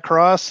off that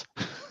cross.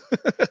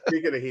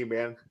 Speaking of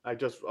He-Man, I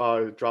just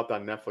dropped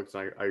on Netflix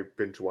and I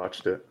binge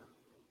watched it.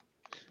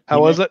 How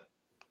was it?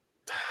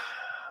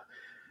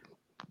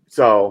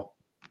 So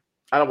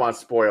I don't want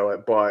to spoil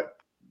it, but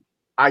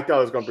I thought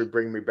it was going to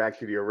bring me back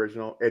to the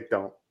original. It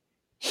don't.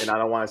 And I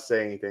don't want to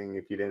say anything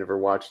if you didn't ever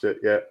watched it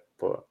yet.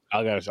 But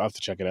I'll have to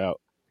check it out.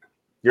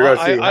 You're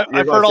gonna see.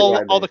 I've heard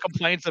all the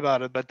complaints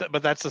about it,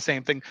 but that's the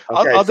same thing.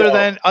 Okay,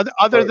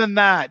 other than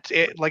that,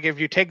 like if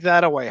you take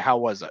that away, how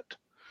was it?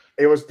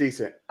 It was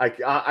decent.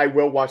 I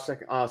will watch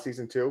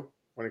season 2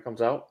 when it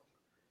comes out.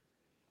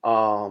 It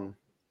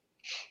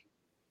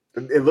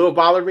a little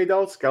bothered me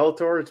though.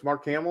 Skeletor, it's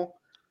Mark Hamill,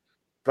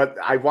 but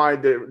I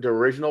wanted the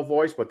original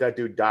voice, but that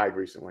dude died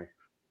recently. I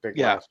think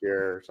last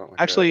year or something.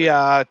 Actually,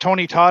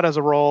 Tony Todd has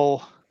a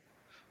role.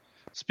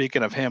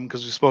 Speaking of him,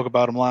 because we spoke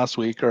about him last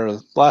week or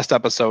last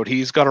episode,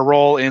 he's got a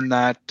role in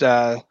that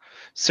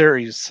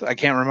series. I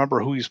can't remember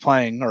who he's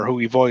playing or who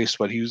he voiced,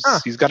 but he's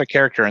got a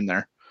character in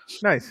there.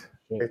 Nice.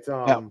 It's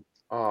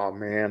oh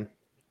man,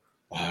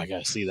 I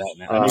gotta see that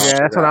now. Yeah,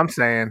 that's what I'm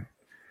saying.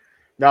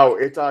 No,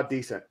 it's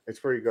decent. It's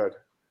pretty good.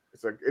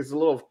 It's a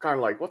little kind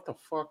of like what the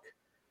fuck.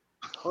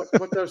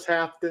 What does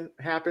happen?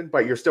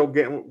 But you're still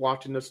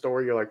watching the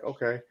story. You're like,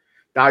 okay,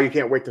 now you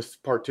can't wait to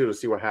part 2 to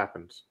see what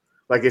happens.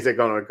 Like, is it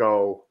gonna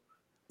go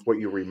what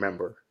you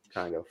remember,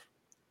 kind of?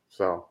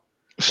 So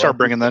start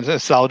bringing the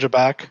nostalgia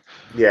back.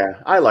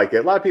 Yeah, I like it.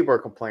 A lot of people are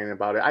complaining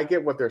about it. I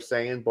get what they're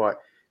saying, but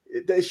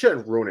it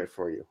shouldn't ruin it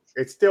for you.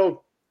 It's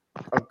still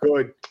a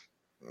good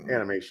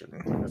animation.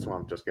 That's what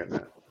I'm just getting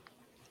at.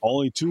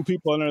 Only 2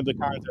 people entered the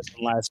contest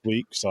from last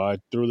week, so I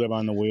threw them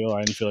on the wheel.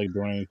 I didn't feel like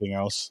doing anything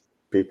else.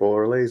 People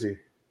are lazy.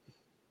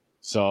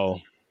 So,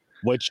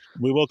 which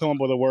we will come up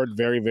with a word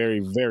very, very,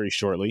 very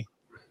shortly.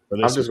 I'm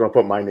just going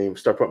to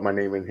start putting my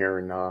name in here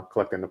and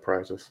collecting the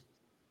prizes.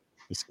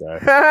 This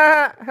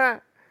guy.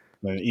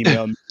 Then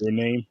email me your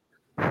name.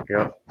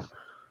 Yep.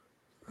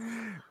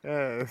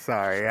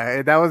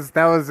 Sorry, that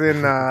was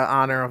in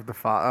honor of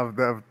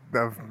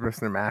of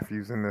Mr.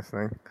 Matthews in this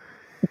thing.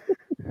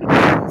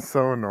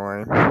 So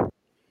annoying.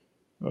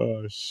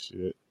 Oh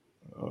shit.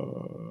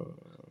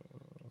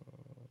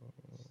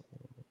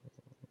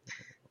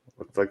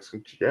 Looks like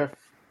some Jeff.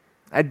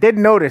 I did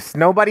notice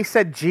nobody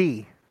said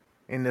G.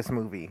 in this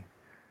movie.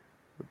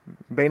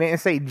 They didn't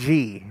say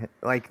G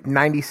like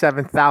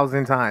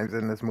 97,000 times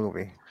in this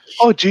movie.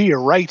 Oh, gee,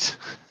 you're right.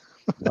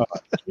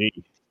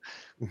 Gee.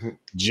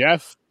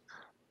 Jeff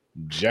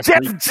Jeff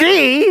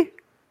G.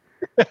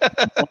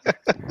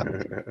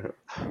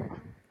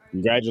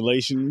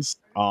 Congratulations.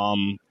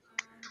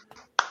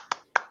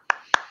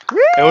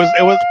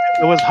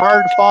 It was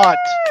hard fought.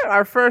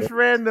 Our first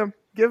random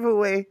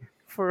giveaway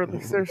for the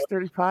Search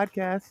 30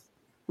 podcast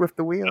with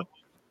the wheel.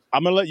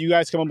 I'm gonna let you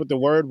guys come up with the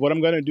word. What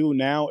I'm gonna do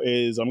now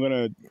is I'm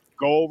gonna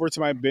go over to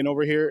my bin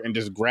over here and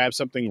just grab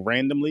something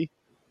randomly.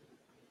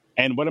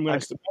 And what I'm gonna,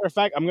 as a matter of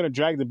fact, I'm gonna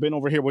drag the bin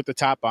over here with the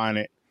top on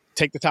it.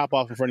 Take the top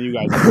off in front of you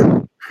guys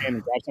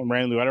and grab something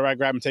randomly. Whatever I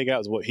grab and take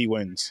out is what he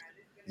wins.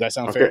 Does that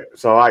sound fair?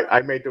 So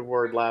I made the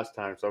word last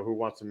time. So who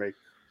wants to make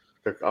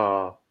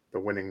the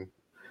winning?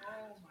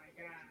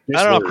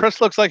 I don't know.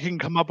 Chris looks like he can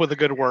come up with a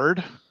good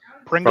word.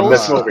 From Pringles.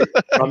 this movie.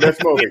 From this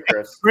movie,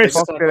 Chris. What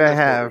else did I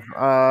have?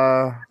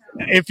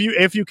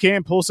 If you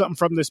can pull something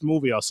from this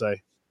movie, I'll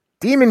say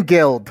Demon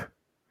Guild.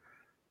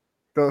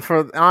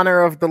 For the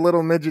honor of the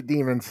little midget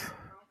demons.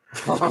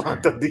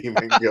 The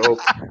Demon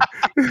Guild.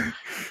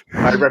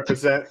 I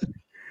represent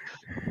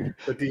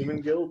the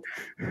Demon Guild.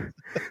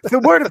 The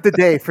word of the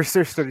day for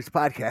Search Studies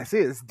podcast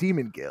is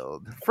Demon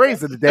Guild.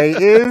 Phrase of the day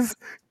is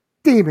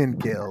Demon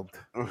Guild.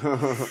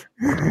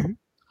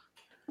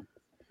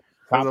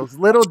 For those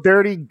little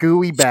dirty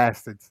gooey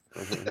bastards.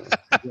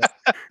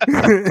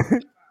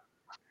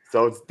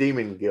 So it's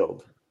Demon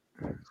Guild.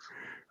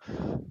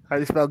 How do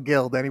you spell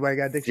guild? Anybody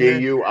got a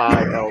dictionary? Guild.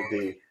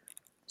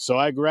 so.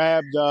 I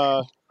grabbed.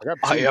 I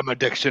am a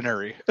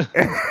dictionary.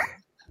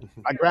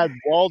 I grabbed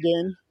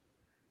Walden.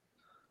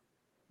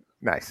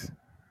 Nice.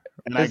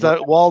 And Is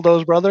that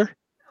Waldo's brother?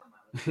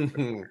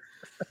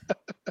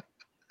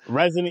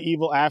 Resident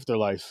Evil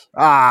Afterlife.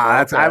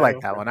 I Okay. like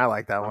that one. I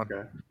like that one.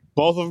 Okay.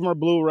 Both of them are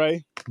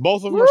Blu-ray.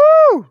 Both of them are.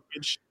 Woo!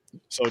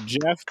 So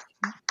Jeff,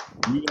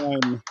 you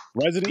won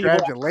Resident Evil.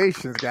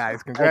 Congratulations,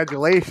 guys.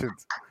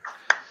 Congratulations.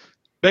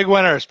 Big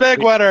winners.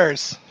 Big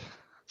winners.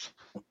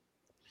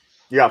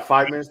 You got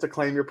 5 minutes to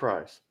claim your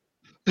prize.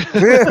 Or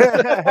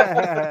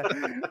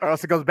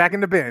else it goes back in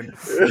the bin.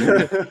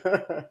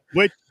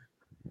 Which,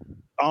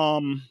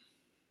 hang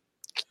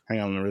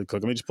on really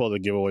quick. Let me just pull the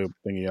giveaway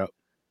thingy up.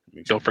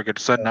 Don't forget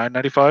to send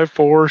 $9.95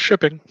 for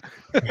shipping.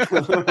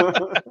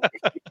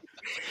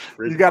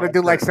 You got to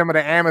do like some of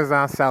the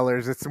Amazon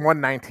sellers. It's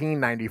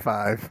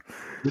 $119.95.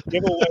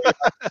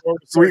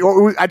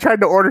 I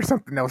tried to order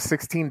something that was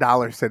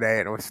 $16 today,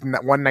 and it was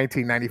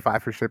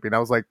 $119.95 for shipping. I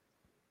was like,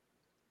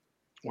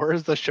 Where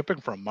is the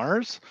shipping from?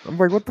 Mars? I'm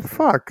like, what the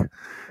fuck?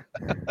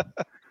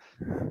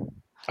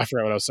 I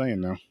forgot what I was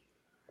saying now.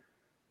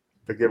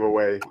 The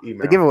giveaway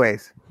email. The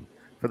giveaways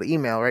for the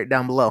email right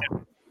down below.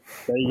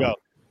 There you go.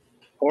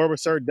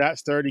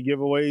 Orbisur.30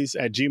 giveaways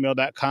at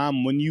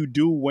gmail.com. When you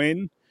do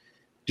win,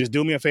 just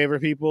do me a favor,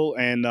 people,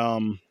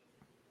 and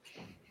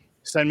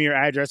send me your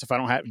address. If I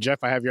don't have Jeff,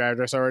 I have your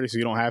address already, so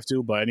you don't have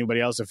to. But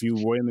anybody else, if you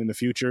win in the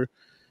future,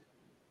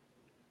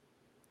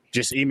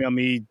 just email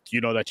me,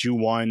 that you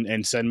won,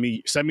 and send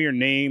me your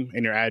name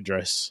and your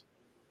address.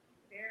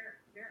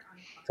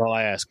 That's all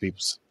I ask,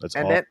 peeps. That's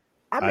all. Then,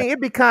 it'd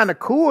be kind of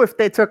cool if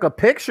they took a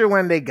picture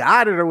when they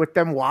got it or with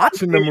them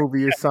watching the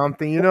movie or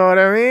something. You know what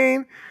I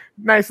mean?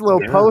 Nice little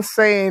post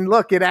saying,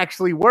 look, it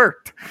actually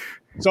worked.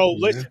 So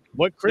listen,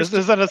 what Chris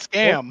This isn't a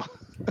scam.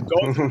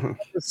 Go into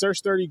the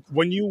Search 30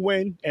 when you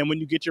win and when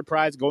you get your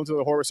prize. Go into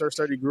the Horror Search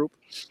 30 group.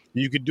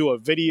 You could do a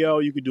video,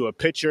 you could do a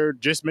picture.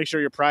 Just make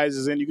sure your prize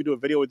is in. You could do a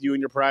video with you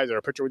and your prize, or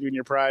a picture with you and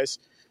your prize,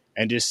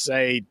 and just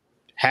say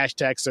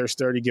 #Search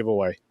 30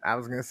 giveaway. I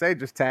was gonna say,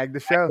 just tag the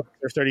show.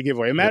 Search 30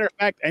 giveaway. As a matter of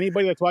fact,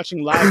 anybody that's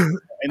watching live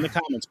in the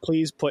comments,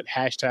 please put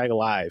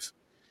 #live.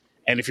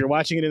 And if you're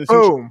watching it in the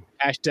future, Boom.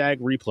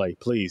 #replay,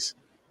 please.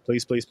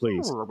 Please, please,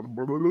 please. All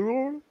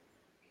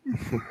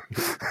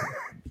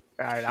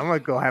right, I'm gonna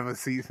go have a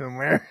seat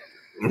somewhere.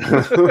 I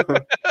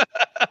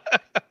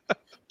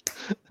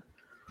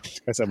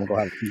said I'm gonna go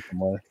have a seat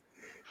somewhere.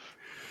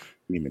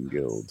 Demon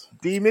Guild.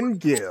 Demon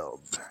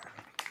Guild.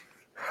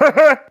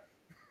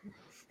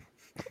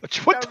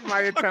 What That was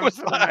my attempt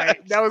for the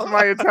night. That was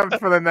my attempt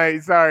for the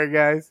night. Sorry,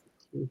 guys.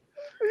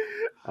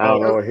 I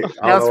don't know.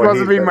 That was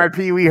supposed to be my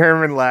Pee Wee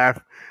Herman laugh.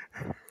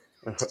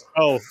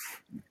 Oh,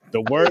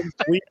 the word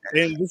tweet,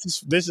 and this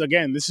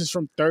is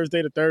from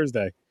Thursday to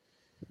Thursday.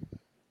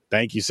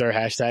 Thank you, sir.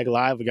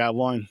 #live. We got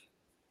one.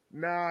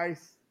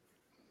 Nice.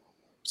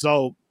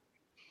 So,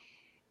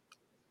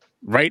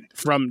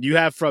 you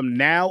have from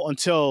now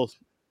until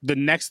the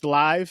next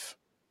live.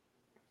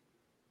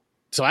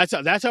 So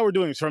that's how we're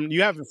doing it.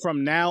 You have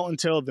from now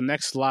until the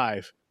next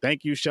live.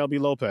 Thank you, Shelby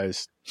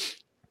Lopez.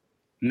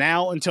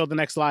 Now until the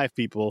next live,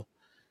 people,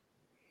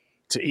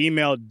 to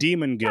email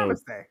Demon Guild.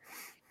 Namaste.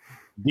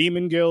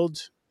 Demon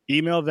Guild.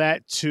 Email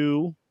that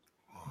to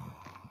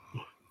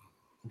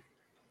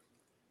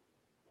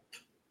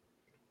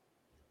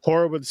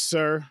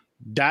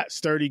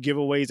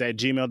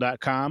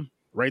horrorwithsir.30giveaways@gmail.com.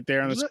 Right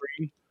there on the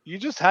screen. You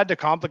just had to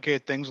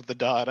complicate things with the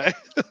dot. Eh?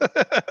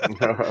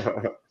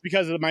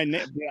 Because of my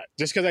name,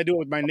 just because I do it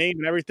with my name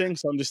and everything.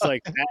 So I'm just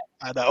like,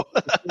 I know.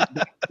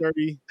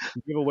 30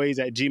 giveaways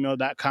at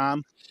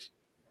gmail.com.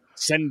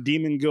 Send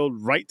Demon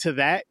Guild right to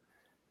that.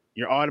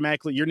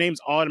 Your name's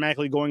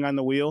automatically going on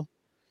the wheel,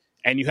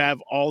 and you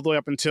have all the way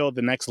up until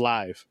the next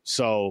live.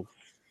 So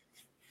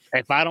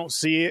if I don't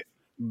see it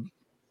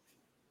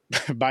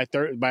by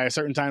a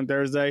certain time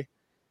Thursday,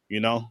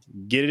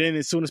 get it in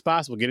as soon as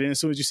possible. Get it in as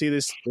soon as you see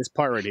this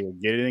part right here.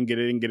 Get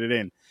it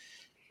in.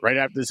 Right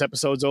after this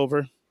episode's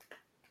over,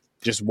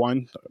 just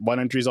one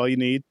entry is all you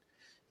need.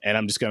 And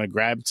I'm just going to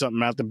grab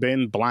something out the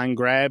bin, blind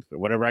grab.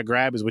 Whatever I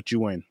grab is what you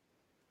win.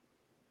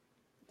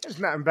 There's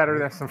nothing better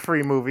than some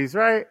free movies,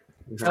 right?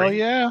 Hell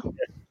yeah.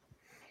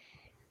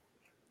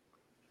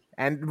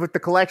 And with the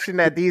collection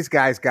that these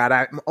guys got,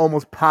 I'm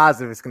almost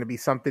positive it's going to be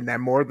something that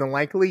more than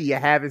likely you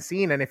haven't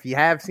seen. And if you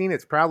have seen it,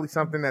 it's probably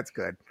something that's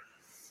good.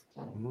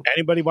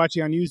 Anybody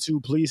watching on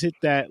YouTube, please hit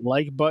that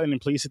like button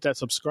and please hit that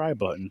subscribe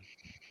button.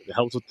 It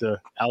helps with the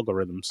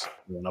algorithms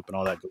going up and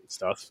all that good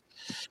stuff.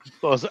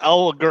 Those fuck.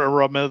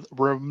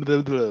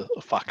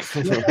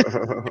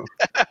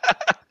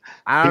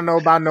 I don't know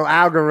about no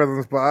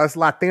algorithms, but us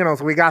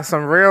Latinos, we got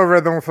some real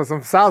rhythm for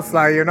some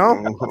salsa, you know?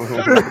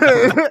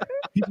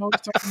 People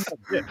always talking about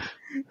dip.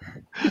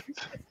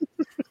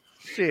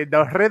 Shit,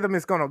 the rhythm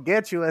is going to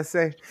get you, let's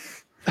say.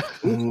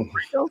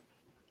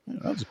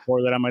 I'll just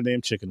pour that on my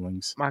damn chicken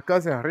wings. My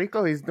cousin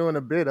Rico, he's doing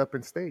a bit up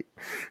in state.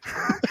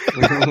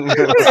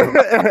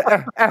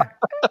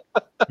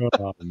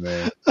 Oh,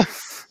 man.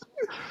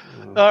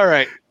 All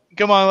right.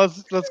 Come on,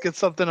 let's get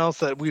something else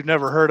that we've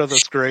never heard of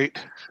that's great.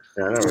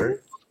 Yeah, I know, right?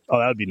 Oh,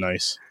 that would be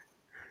nice.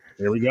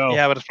 Here we go.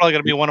 Yeah, but it's probably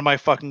going to be one of my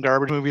fucking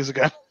garbage movies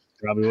again.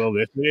 Probably will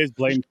be. It is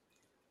Blame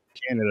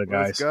Canada,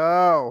 guys. Let's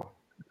go.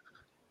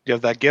 You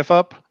have that GIF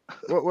up?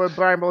 What would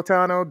Brian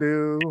Botano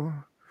do?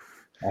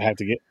 I have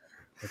to get.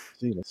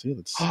 Let's see.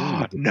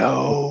 Oh,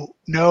 no.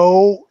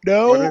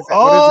 What is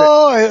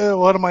it?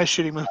 One of my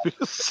shitty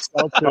movies.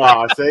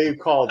 Oh, say you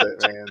called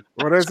it, man.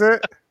 What is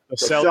it?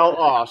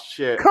 Oh,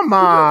 shit. Come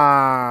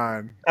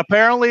on.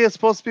 Apparently, it's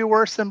supposed to be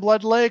worse than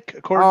Blood Lake.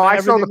 According to I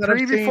saw the everything that I've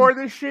preview seen. for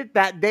this shit.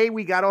 That day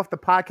we got off the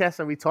podcast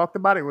and we talked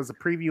about it. It was a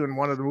preview in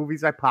one of the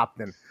movies I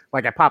popped in.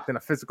 Like, I popped in a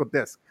physical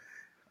disc.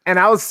 And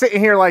I was sitting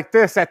here like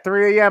this at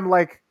 3 a.m.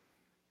 like,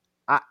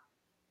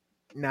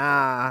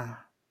 nah.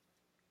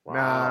 Wow.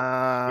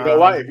 Nah. You know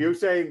what? If you're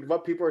saying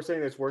what people are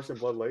saying is worse than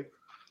Blood Lake,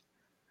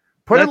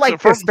 Put it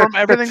like this. From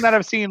everything that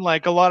I've seen,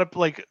 like a lot of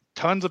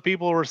tons of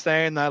people were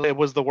saying that it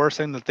was the worst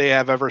thing that they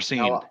have ever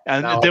seen,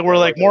 and they were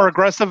like more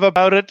aggressive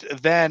about it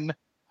than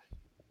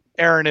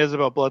Aaron is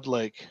about Blood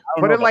Lake.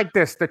 Put it like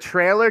this: the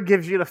trailer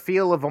gives you the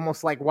feel of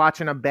almost like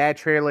watching a bad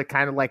trailer,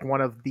 kind of like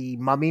one of the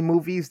Mummy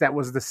movies that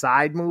was the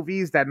side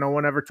movies that no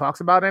one ever talks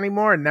about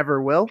anymore and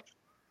never will.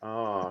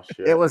 oh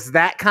shit! It was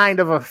that kind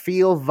of a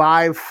feel,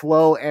 vibe,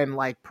 flow, and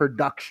like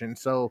production.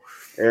 So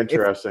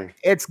Interesting.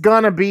 it's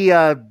gonna be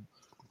a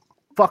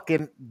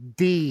fucking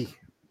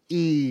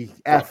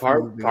D-E-F.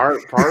 Part of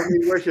me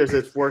wishes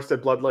it's worse than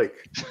Blood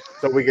Lake,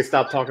 so we can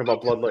stop talking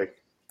about Blood Lake.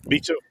 Me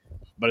too,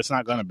 but it's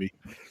not gonna be.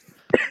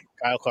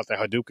 Kyle caught that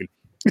Hadouken.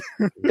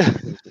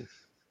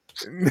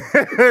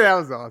 That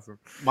was awesome.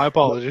 My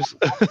apologies.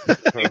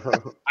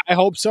 I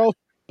hope so,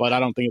 but I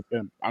don't think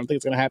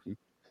it's gonna happen.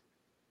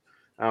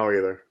 I don't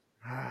either.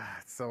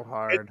 It's so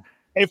hard.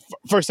 If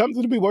for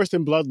something to be worse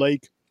than Blood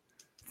Lake,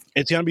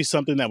 it's gonna be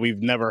something that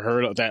we've never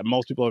heard of, that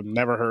most people have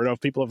never heard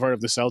of. People have heard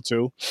of The Cell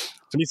 2.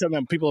 To be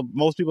something that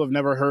most people have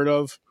never heard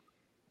of,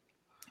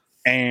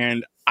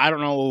 and I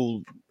don't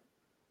know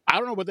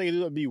what they can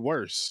do to be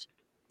worse.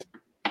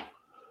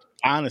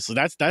 Honestly,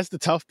 that's the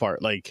tough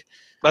part. Like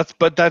that's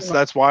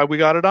why we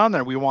got it on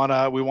there. We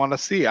wanna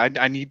see.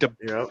 I need to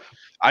Yep.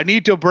 I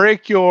need to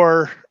break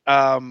your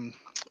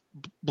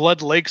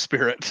Blood Lake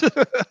spirit.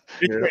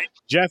 Yeah.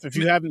 Jeff, if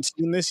you haven't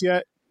seen this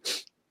yet,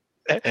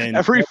 and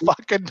every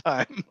fucking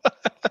time.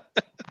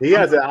 He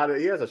has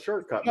a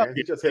shortcut, man.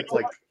 He just hits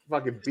like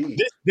fucking B.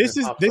 This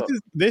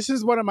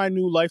is one of my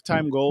new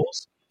lifetime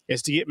goals,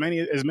 is to get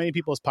as many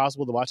people as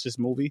possible to watch this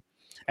movie.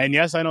 And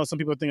yes, I know some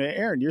people think,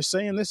 Aaron, you're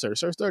saying this, sir.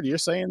 Sir 30, you're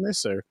saying this,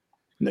 sir.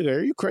 Nigga,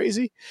 are you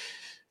crazy?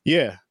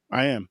 Yeah,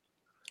 I am.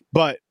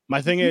 But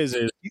my thing is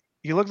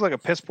he looks like a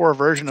piss poor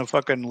version of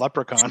fucking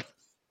Leprechaun.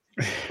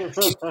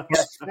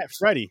 Fat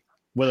Freddy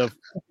with a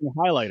fucking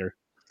highlighter.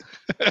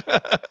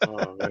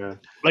 Oh man,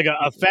 Like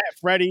a fat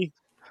Freddy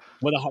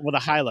with a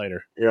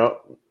highlighter.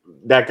 yep.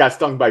 That got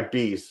stung by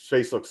bees. His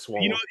face looks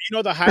swollen. You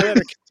know the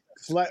highlighter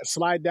can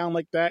slide down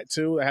like that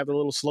too. I have the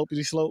little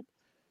slopey slope.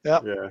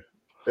 Yep. Yeah,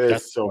 it's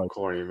That's so right.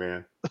 corny,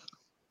 man.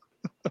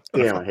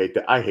 Damn, I hate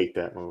that. I hate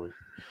that movie.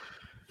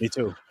 Me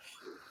too.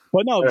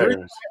 But no,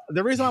 Anyways.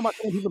 the reason I'm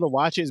telling people to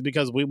watch it is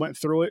because we went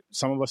through it,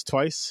 some of us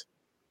twice.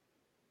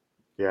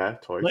 Yeah,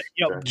 toys.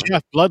 Definitely.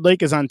 Jeff, Blood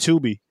Lake is on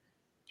Tubi.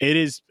 It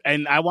is,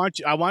 and I want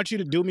you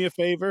to do me a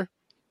favor,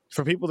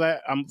 for people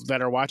that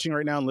are watching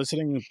right now and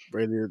listening,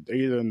 either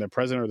in the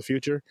present or the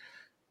future.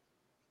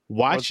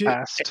 Watch it.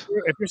 Past.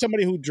 If you're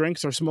somebody who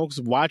drinks or smokes,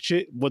 watch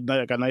it with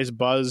like a nice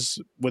buzz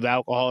with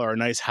alcohol or a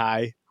nice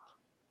high.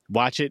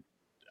 Watch it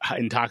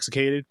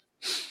intoxicated,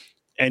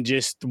 and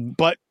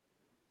but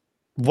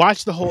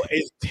watch the whole.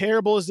 As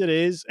terrible as it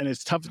is, and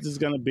as tough as it's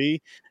gonna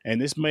be,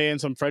 and this may end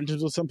some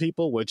friendships with some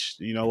people. Which,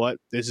 you know what,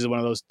 this is one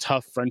of those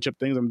tough friendship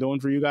things I'm doing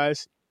for you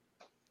guys.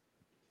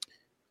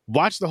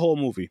 Watch the whole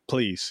movie,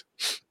 please.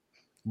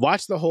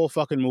 Watch the whole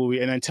fucking movie,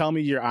 and then tell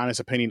me your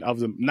honest opinion of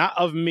them, not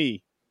of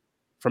me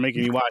for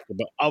making you watch it,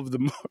 but of the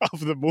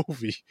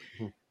movie,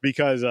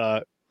 because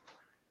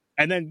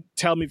and then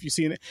tell me if you've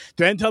seen it.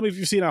 Then tell me if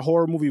you've seen a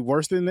horror movie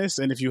worse than this,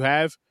 and if you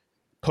have,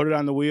 put it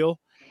on the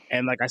wheel.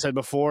 And like I said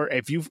before,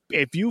 if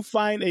you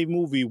find a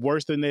movie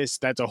worse than this,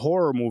 that's a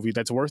horror movie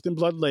that's worse than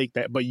Blood Lake,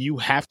 but you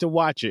have to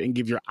watch it and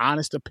give your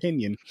honest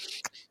opinion.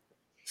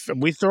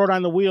 We throw it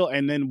on the wheel,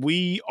 and then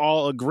we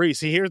all agree.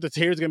 See, here's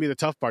gonna be the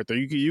tough part, though.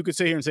 You could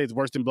sit here and say it's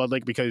worse than Blood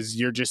Lake because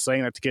you're just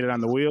saying that to get it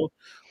on the wheel,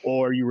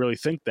 or you really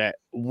think that.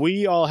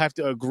 We all have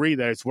to agree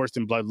that it's worse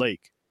than Blood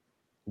Lake.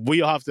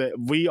 We all have to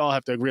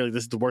agree like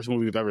this is the worst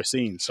movie we've ever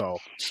seen. So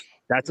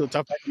that's the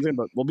tough part comes in.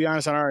 But we'll be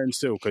honest on our ends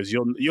too, because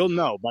you'll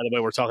know by the way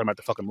we're talking about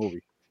the fucking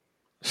movie.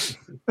 So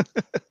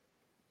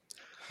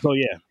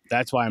yeah,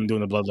 that's why I'm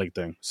doing the Blood Lake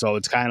thing. So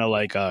it's kind of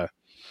like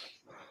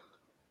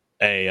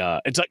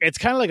it's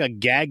kind of like a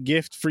gag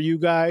gift for you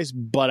guys,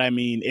 but I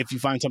mean, if you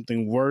find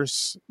something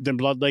worse than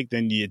Blood Lake,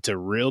 then it's a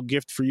real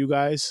gift for you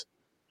guys.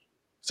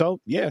 So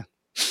yeah,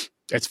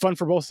 it's fun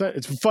for both sides.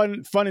 It's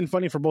fun and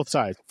funny for both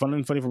sides. Fun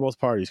and funny for both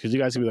parties, because you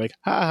guys can be like,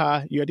 ha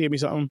ha, you had to give me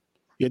something.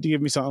 You had to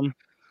give me something,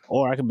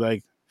 or I can be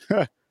like,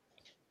 huh,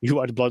 you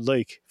watched Blood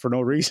Lake for no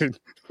reason.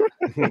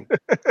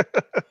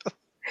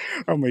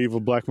 I'm an evil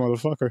black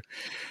motherfucker.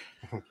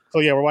 So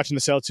yeah, we're watching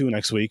The Cell 2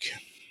 next week.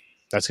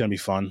 That's gonna be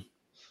fun.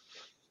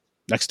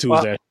 Next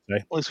Tuesday. Well,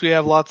 at least we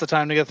have lots of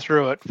time to get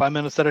through it. 5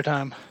 minutes at a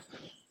time.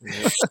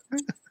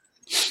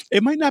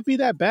 It might not be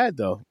that bad,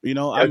 though. You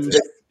know, it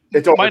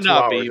might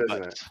not be,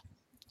 but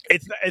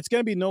it's going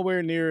to be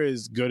nowhere near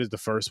as good as the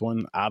first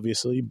one,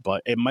 obviously.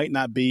 But it might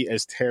not be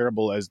as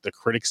terrible as the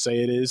critics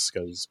say it is.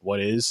 Because what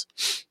is?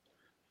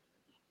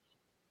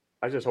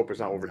 I just hope it's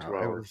not over 2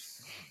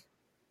 hours.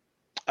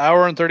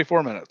 Hour and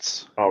 34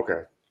 minutes. Oh,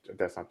 okay,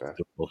 that's not bad.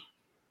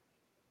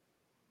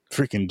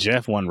 Freaking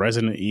Jeff won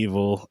Resident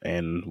Evil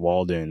and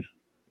Walden.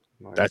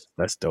 Nice.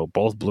 That's dope.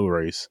 Both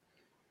Blu-rays.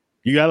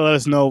 You gotta let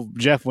us know,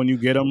 Jeff, when you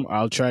get them.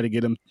 I'll try to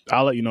get them.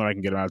 I'll let you know when I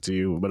can get them out to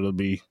you, but it'll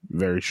be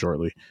very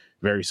shortly,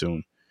 very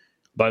soon.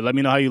 But let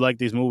me know how you like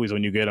these movies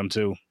when you get them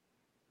too.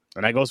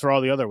 And that goes for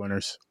all the other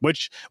winners.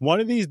 Which one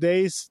of these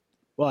days?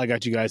 Well, I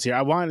got you guys here.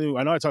 I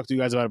know I talked to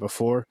you guys about it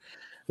before.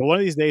 But one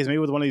of these days, maybe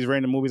with one of these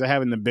random movies I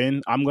have in the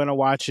bin, I'm gonna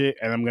watch it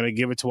and I'm gonna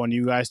give it to one of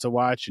you guys to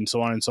watch, and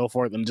so on and so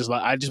forth. And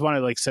I just want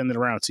to like send it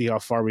around, see how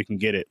far we can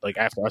get it. Like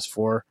after us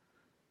four,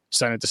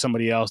 send it to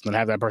somebody else, and then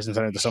have that person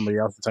send it to somebody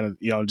else, and send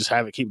it, just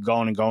have it keep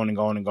going and going and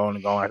going and going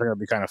and going. I think it'll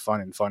be kind of fun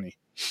and funny.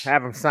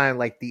 Have them sign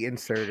like the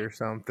insert or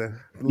something.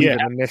 Leave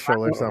an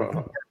initial or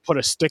something. Put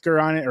a sticker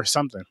on it or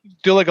something.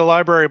 Do like a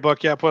library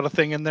book, yeah. Put a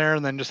thing in there,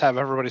 and then just have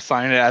everybody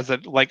sign it as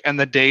it and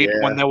the date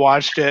when they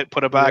watched it.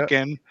 Put it back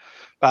in.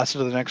 Pass it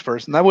to the next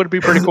person. That would be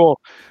pretty cool.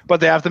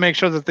 But they have to make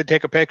sure that they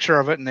take a picture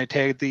of it and they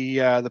tag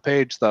the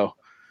page, though.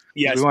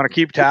 Yes. We want to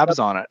keep tabs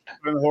on it.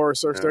 On the Horror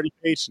Source 30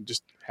 page, and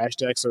just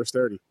hashtag Source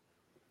 30.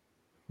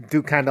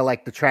 Do kind of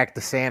like the Track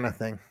to Santa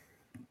thing.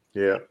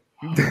 Yeah.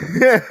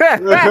 Track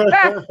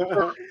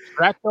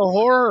the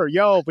horror.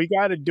 Yo, we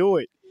got to do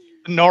it.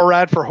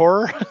 NORAD for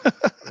horror.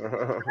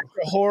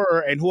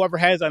 Horror, and whoever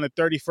has on the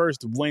 31st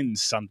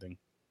wins something.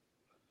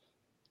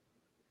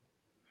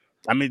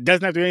 I mean, it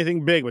doesn't have to be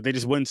anything big, but they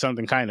just win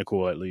something kind of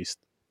cool at least.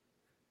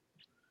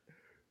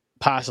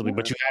 Possibly,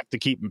 but you have to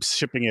keep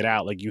shipping it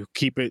out. Like you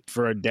keep it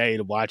for a day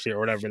to watch it or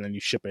whatever, and then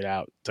you ship it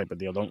out type of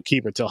deal. Don't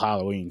keep it till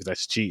Halloween because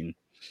that's cheating.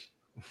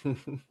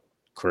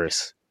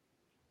 Chris.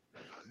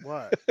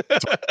 What?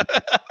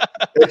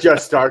 It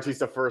just starts. He's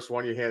the first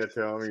one. You hand it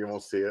to him, you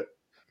won't see it.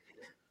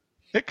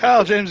 Hey,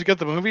 Kyle James, you got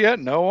the movie yet?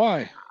 No,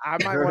 why?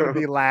 I might want to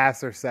be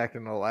last or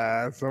second to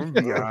last. I'm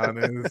gonna be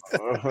honest.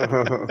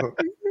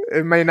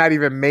 It may not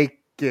even make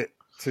it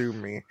to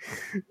me.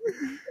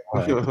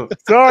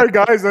 Sorry,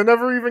 guys. I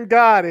never even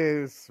got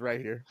his right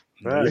here.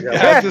 Yeah,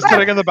 it's just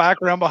sitting in the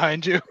background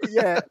behind you.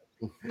 Yeah.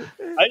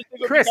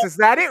 Chris, is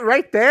that it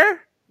right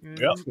there?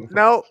 Yep.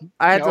 No,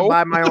 I had to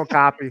buy my own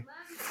copy.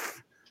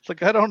 It's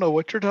like, I don't know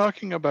what you're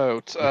talking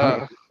about.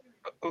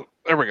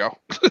 There we go.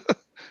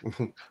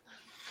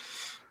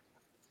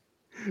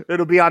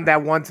 It'll be on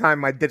that one time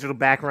my digital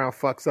background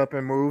fucks up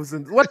and moves.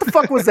 And what the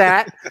fuck was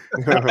that?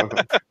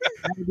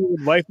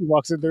 Wifey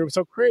walks in there.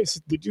 So, Chris,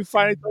 did you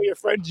finally tell your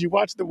friends you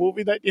watched the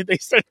movie that they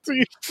sent to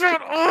you?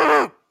 Shut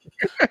up!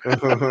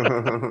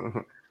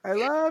 I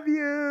love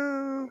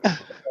you.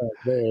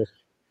 Oh,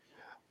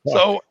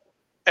 so,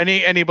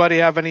 anybody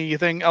have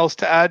anything else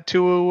to add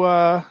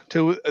to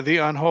The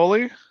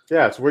Unholy?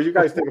 Yeah. So, what do you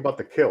guys think about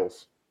the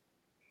kills?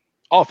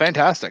 Oh,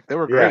 fantastic! They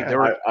were great. Yeah, They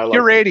were I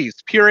pure like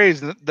 80s, pure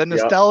 80s. The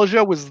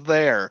nostalgia was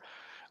there.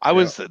 I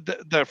was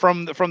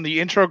from the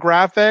intro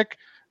graphic,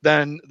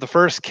 then the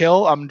first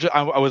kill. I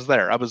was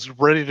there. I was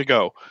ready to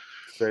go.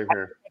 Same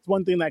here. That's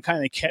one thing that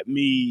kind of kept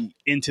me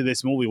into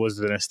this movie was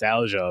the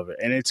nostalgia of it,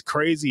 and it's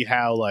crazy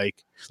how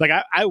like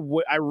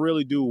I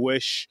really do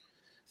wish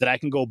that I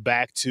can go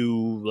back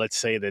to, let's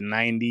say, the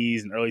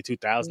 90s and early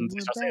 2000s,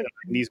 especially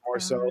the 90s more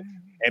so,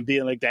 and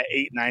being like that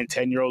 8, 9,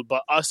 10-year-old,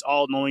 but us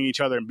all knowing each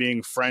other and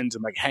being friends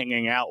and like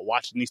hanging out,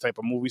 watching these type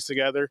of movies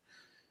together,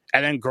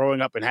 and then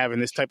growing up and having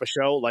this type of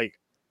show. Like,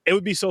 it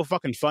would be so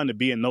fucking fun to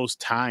be in those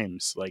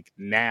times, like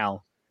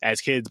now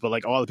as kids, but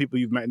like all the people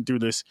you've met through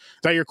this,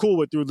 that you're cool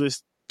with through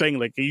this thing,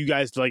 like you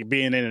guys like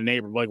being in a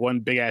neighborhood, like one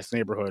big ass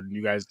neighborhood, and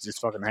you guys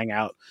just fucking hang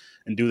out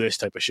and do this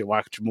type of shit,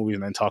 watch movies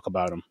and then talk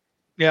about them.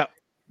 Yeah.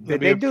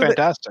 Did they do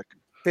fantastic?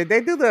 Did they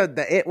do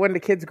the It When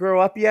the Kids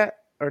Grow Up yet,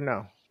 or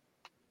no?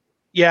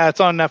 Yeah, it's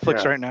on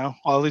Netflix right now.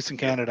 Well, at least in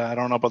Canada. I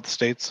don't know about the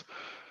States.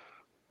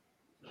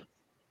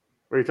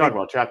 What are you talking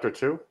about? Chapter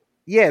 2?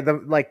 Yeah,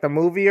 the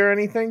movie or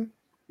anything?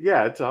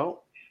 Yeah, it's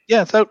out.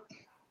 Yeah, it's out.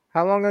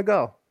 How long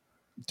ago?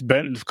 It's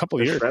been a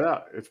couple of years.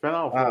 It's been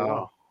out for a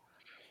while.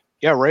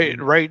 Yeah,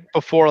 right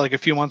before, like a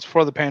few months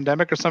before the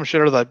pandemic or some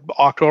shit, or the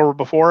October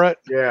before it.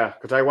 Yeah,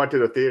 because I went to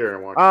the theater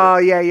and watched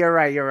it. Yeah, you're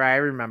right. I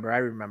remember.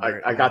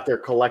 I got their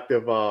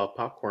collective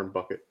popcorn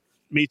bucket.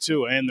 Me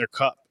too, and their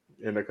cup.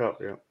 In the cup,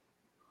 yeah.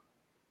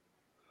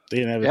 They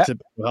didn't have a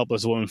typical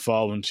helpless woman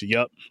fall when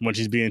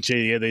she's being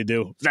shady. Yeah, they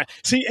do.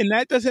 See, and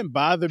that doesn't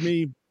bother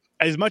me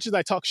as much as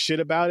I talk shit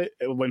about it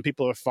when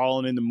people are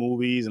falling into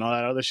movies and all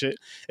that other shit.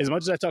 As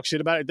much as I talk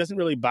shit about it, it doesn't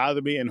really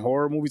bother me in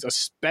horror movies,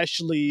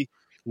 especially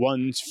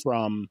ones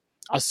from,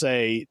 I'll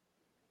say,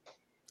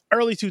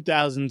 early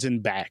 2000s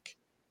and back.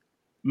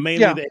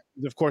 Mainly the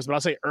 80s, of course, but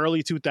I'll say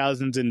early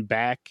 2000s and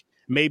back,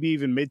 maybe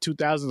even mid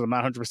 2000s. I'm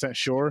not 100%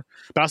 sure.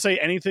 But I'll say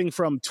anything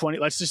from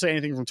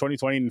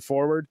 2020 and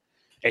forward,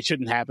 it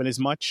shouldn't happen as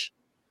much.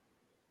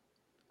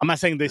 I'm not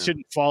saying they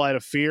shouldn't fall out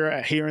of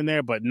fear here and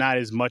there, but not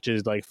as much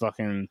as like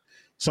fucking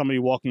somebody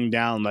walking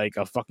down like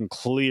a fucking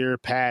clear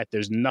path.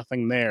 There's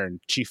nothing there, and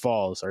she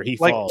falls or he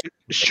falls.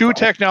 Shoe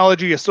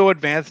technology is so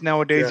advanced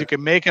nowadays, you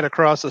can make it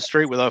across the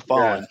street without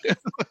falling.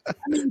 I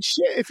mean,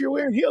 shit, if you're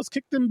wearing heels,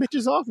 kick them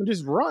bitches off and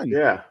just run.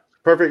 Yeah.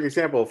 Perfect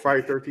example of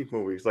Friday 13th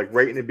movies. Like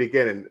right in the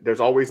beginning, there's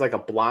always like a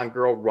blonde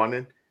girl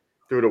running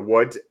through the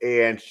woods,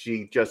 and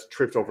she just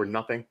trips over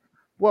nothing.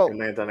 Well, and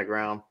lands on the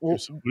ground.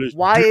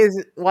 Why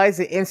is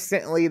it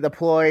instantly the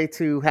ploy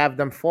to have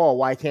them fall?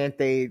 Why can't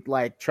they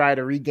like try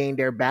to regain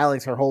their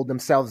balance or hold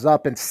themselves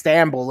up and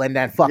stumble and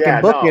then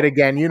fucking book it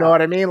again? You know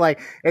what I mean?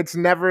 Like it's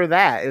never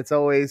that. It's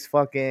always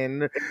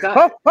fucking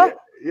proof.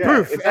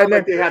 It's not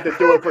like they had to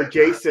do it for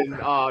Jason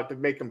to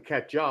make him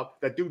catch up.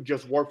 That dude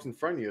just warps in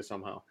front of you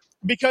somehow.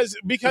 Because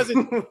it's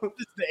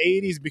the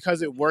 80s,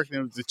 because it worked and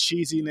it was the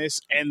cheesiness,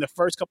 and the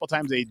first couple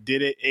times they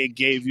did it, it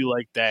gave you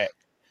like that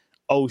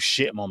oh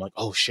shit moment, like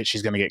oh shit,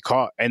 she's gonna get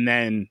caught, and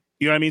then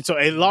you know what I mean. So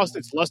it lost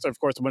its luster, of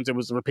course, once it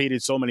was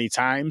repeated so many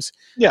times.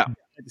 Yeah.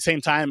 At the same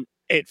time,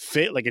 it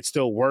fit, like it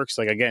still works.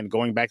 Like again,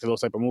 going back to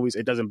those type of movies,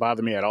 it doesn't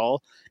bother me at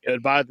all. It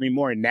would bother me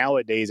more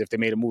nowadays if they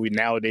made a movie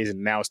nowadays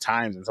and now's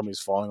times and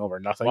somebody's falling over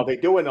nothing. Well, they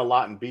do it a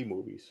lot in B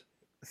movies.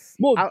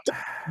 Well,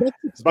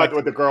 but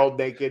with the girl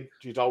naked,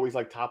 she's always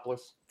like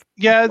topless.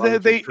 Yeah,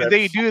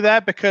 they do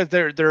that because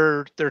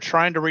they're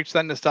trying to reach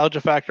that nostalgia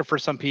factor for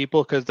some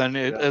people, because then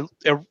it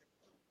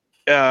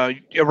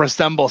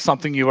resembles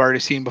something you've already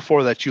seen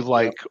before that you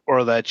like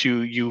or that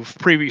you've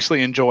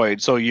previously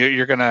enjoyed. So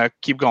you're gonna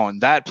keep going.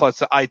 That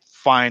plus I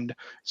find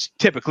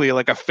typically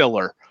like a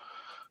filler.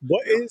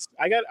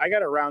 I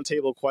got a round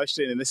table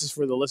question, and this is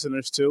for the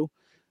listeners too.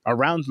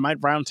 My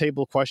round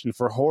table question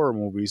for horror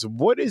movies.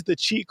 What is the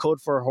cheat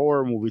code for a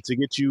horror movie to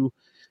get you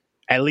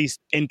at least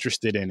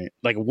interested in it?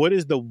 Like, what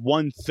is the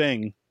one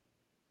thing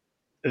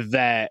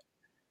that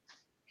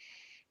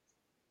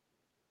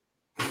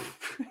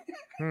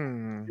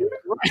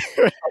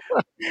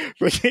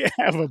we can't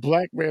have a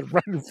black man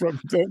running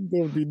from them?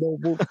 There would be no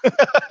movie.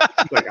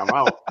 Like, I'm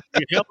out.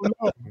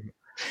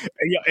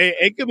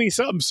 It could be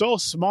something so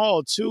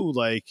small too.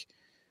 Like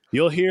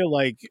you'll hear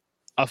like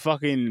a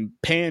fucking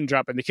pan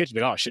drop in the kitchen.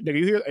 Like, oh shit, nigga,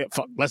 you hear?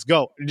 Fuck, let's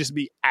go. And just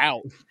be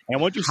out. And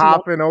once you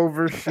hopping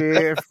over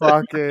shit,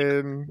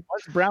 fucking.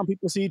 Once brown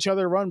people see each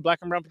other run, black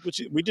and brown people,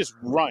 we just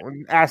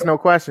run. Ask no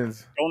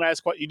questions. Don't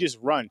ask what. You just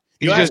run.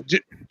 You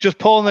just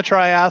pulling the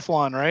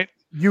triathlon, right?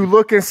 You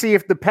look and see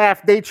if the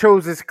path they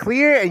chose is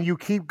clear, and you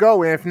keep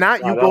going. If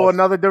not, you go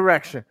another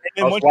direction.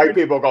 Us white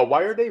people go,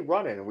 why are they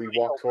running? And we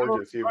walk towards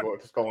you to see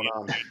what's going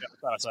on.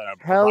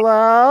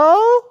 Hello?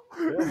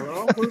 Yeah,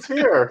 hello? Who's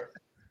here?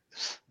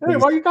 Hey,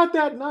 why you got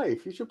that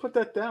knife? You should put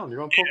that down. You're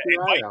going to poke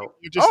your eye out.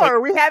 Are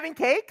we having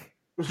cake?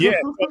 Yeah.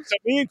 So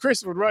me and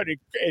Chris would run,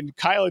 and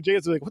Kyle and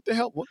James were like, what the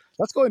hell?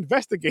 Let's go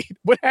investigate.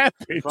 What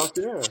happened? Fuck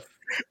yeah.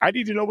 I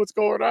need to know what's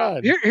going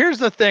on. Here's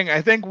the thing.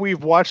 I think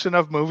we've watched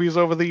enough movies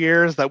over the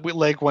years that we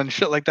like when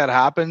shit like that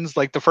happens.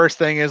 Like the first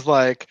thing is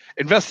like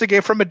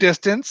investigate from a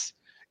distance.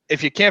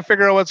 If you can't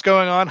figure out what's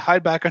going on,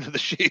 hide back under the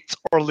sheets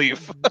or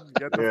leave.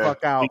 Get the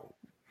fuck out.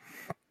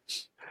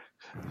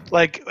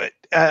 like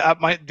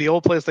at the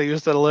old place I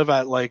used to live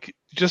at, like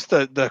just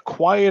the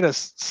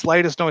quietest,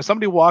 slightest noise.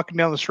 Somebody walking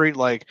down the street,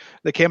 like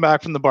they came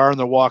back from the bar and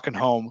they're walking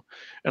home,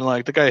 and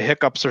like the guy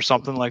hiccups or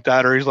something like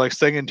that, or he's like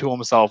singing to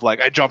himself.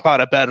 Like I jump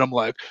out of bed, and I'm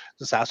like,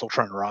 this asshole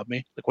trying to rob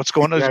me? Like what's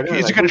going on? Yeah, Is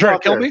he like, gonna try to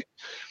kill me?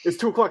 It's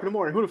 2:00 in the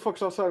morning. Who the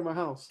fuck's outside my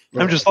house?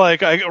 I'm just like,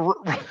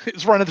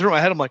 it's running through my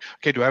head. I'm like,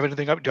 okay, do I have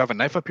anything up? Do I have a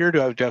knife up here?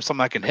 Do I have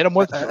something I can hit him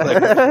with?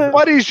 Like,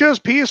 but he's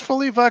just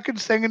peacefully fucking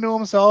singing to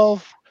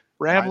himself,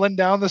 rambling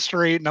down the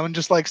street, and I'm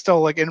just like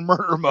still like in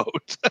murder mode.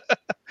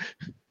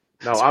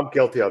 No, I'm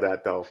guilty of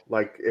that though.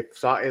 Like if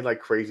something like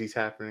crazy's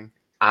happening,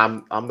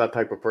 I'm that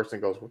type of person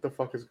who goes, what the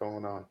fuck is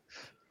going on?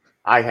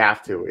 I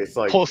have to. It's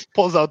like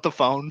pulls out the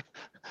phone.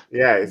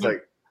 Yeah, it's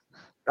like,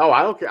 oh,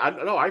 I don't care.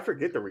 I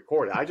forget to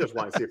record it. I just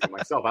want to see it for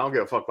myself. I don't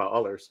give a fuck about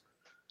others.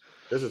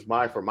 This is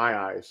for my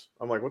eyes.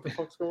 I'm like, what the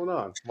fuck's going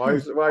on? Why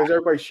is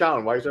everybody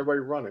shouting? Why is everybody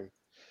running?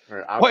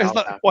 Right,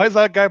 why is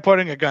that guy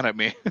pointing a gun at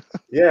me?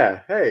 Yeah,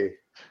 hey.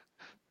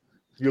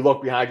 You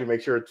look behind you,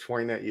 make sure it's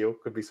pointing at you.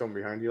 Could be someone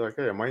behind you. Like,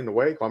 hey, am I in the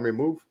way? Want me to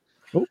move?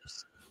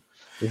 Oops.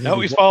 No,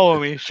 he's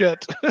following me.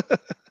 Shit.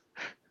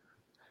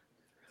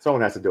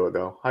 Someone has to do it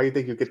though. How do you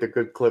think you get the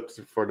good clips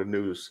for the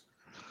news?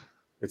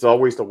 It's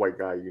always the white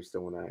guy who's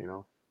doing that, you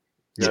know.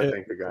 You gotta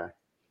thank the guy.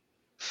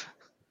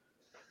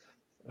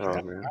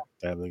 Oh man.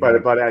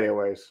 But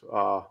anyways,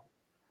 what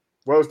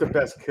was the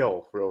best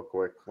kill, real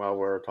quick, while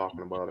we're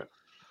talking about it?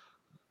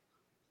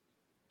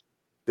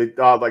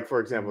 Like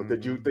for example,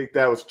 did you think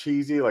that was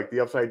cheesy, like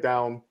the upside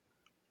down?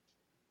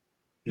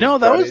 No,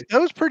 that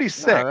was pretty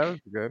sick. No, that was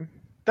good.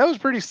 That was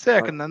pretty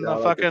sick. And then the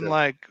fucking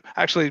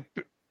actually,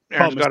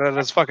 Aaron's got it as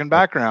his fucking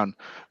background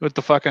with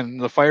the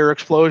fire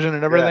explosion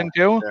and everything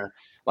too. Yeah.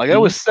 Like it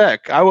was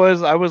sick. I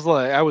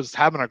was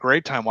having a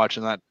great time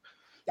watching that,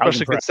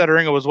 especially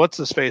considering it was what's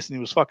his face and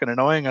he was fucking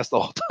annoying us the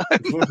whole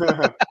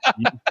time.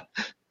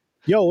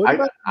 Yo,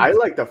 I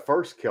like the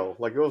first kill.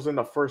 Like it was in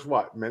the first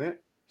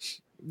minute.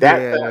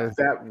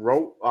 That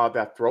rope,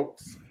 that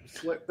throat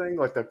slit thing,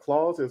 like the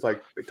claws, is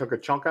like it took a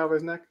chunk out of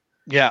his neck.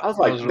 Yeah, I was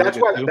like,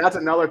 that's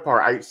another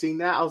part. I seen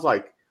that. I was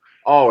like,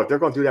 oh, if they're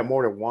gonna do that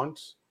more than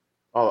once,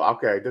 oh,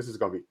 okay, this is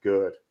gonna be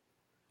good.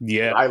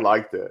 Yeah, I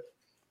liked it.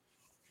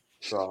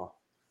 So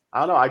I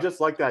don't know. I just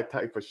like that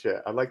type of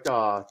shit. I like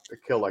the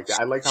kill like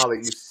that. I like how that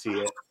you see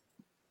it.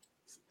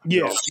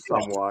 Yeah,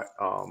 somewhat.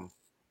 I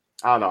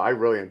don't know. I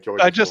really enjoyed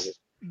it. I just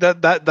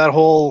that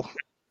whole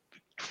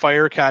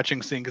fire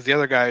catching scene, because the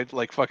other guy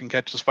like fucking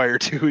catches fire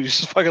too. He's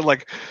just fucking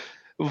like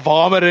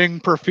vomiting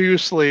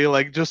profusely,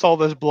 like just all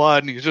this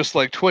blood, and he's just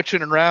like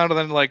twitching around, and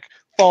then like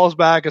falls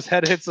back, his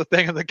head hits the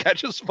thing, and then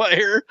catches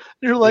fire. And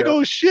you're like,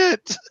 oh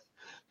shit.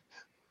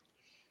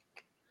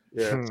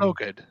 Yeah, so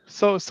good,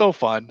 so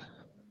fun.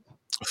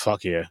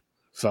 Fuck yeah.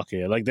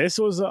 Like this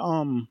was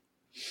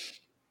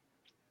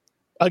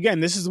again,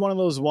 this is one of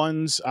those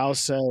ones I'll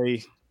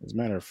say. As a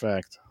matter of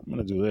fact, I'm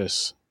gonna do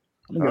this.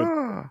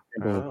 Nice.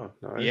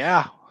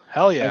 Yeah,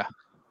 hell yeah.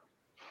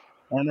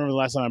 I remember the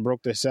last time I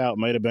broke this out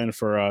might have been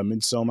for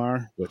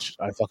Midsommar, which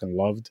I fucking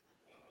loved.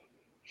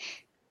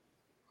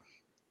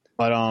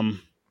 But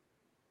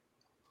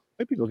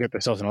people get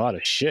themselves in a lot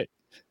of shit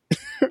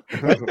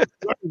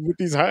with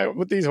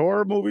these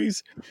horror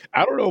movies.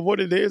 I don't know what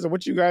it is or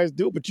what you guys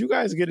do, but you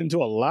guys get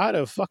into a lot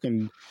of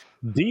fucking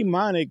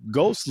demonic,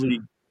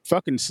 ghostly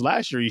fucking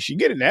slasher. You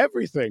get into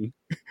everything.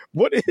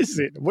 What is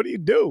it? What do you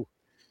do?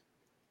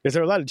 Is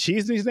there a lot of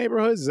cheese in these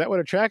neighborhoods? Is that what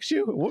attracts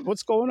you?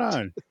 What's going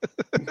on?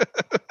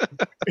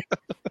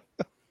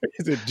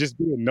 Is it just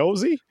being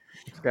nosy?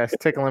 This guy's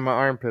tickling my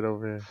armpit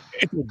over here.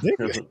 It's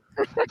ridiculous.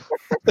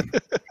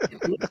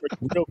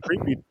 Real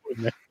creepy.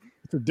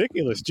 It's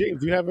ridiculous.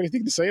 James, do you have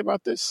anything to say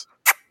about this?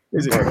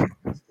 Is it?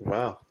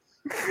 Wow.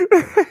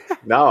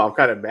 No, I'm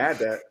kind of mad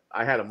that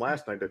I had him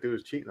last night. That dude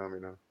was cheating on me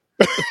now.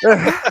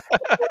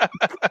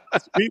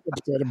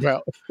 Upset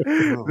about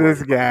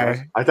this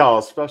guy. I thought it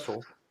was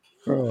special.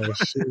 Oh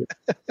shit!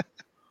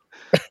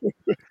 All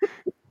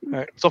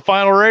right. So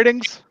final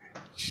ratings.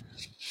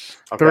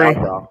 Okay,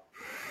 3.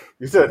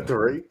 You said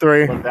 3.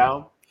 3. Went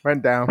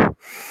down.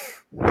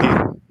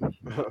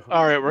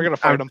 All right, we're gonna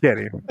fight him. I'm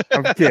kidding.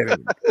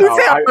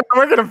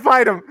 We're gonna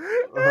fight him.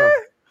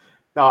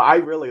 No, I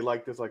really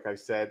like this. Like I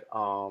said,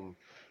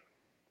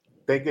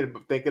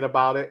 thinking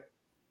about it,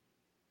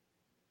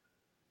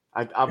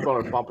 I'm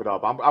going to bump it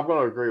up. I'm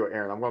going to agree with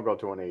Aaron. I'm going to go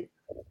to an 8.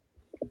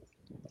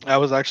 I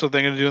was actually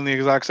thinking of doing the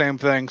exact same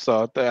thing.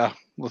 So yeah,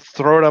 let's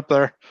throw it up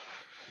there.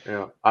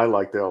 Yeah, I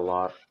liked it a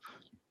lot.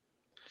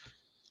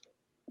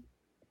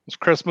 Is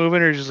Chris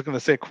moving, or are you just going to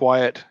stay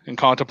quiet and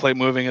contemplate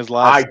moving his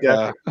last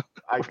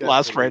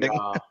last rating?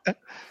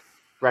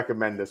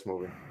 Recommend this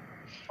movie.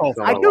 Oh,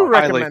 I do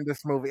recommend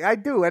this movie. I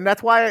do, and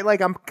that's why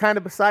I'm kind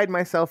of beside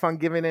myself on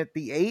giving it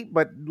the 8.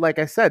 But like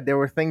I said, there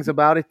were things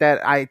about it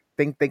that I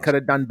think they could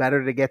have done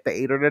better to get the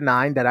 8 or the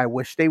 9 that I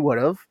wish they would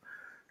have.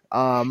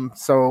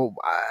 So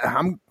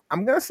I'm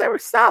gonna say we're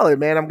solid,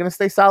 man. I'm gonna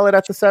stay solid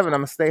at the 7. I'm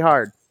gonna stay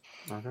hard.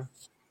 Okay.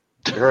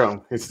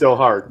 It's still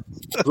hard.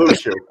 Blue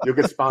Shoe, you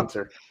get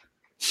sponsor.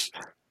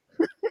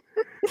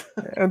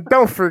 And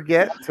don't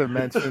forget to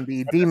mention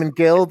the Demon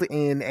Guild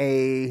in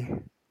a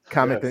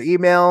comment or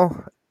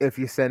email if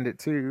you send it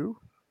to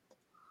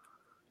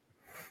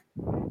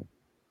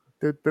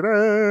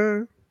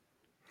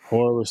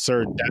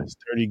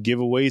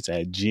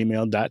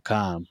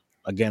horrorwithsir.sturdygiveaways@gmail.com.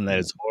 Again, that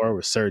is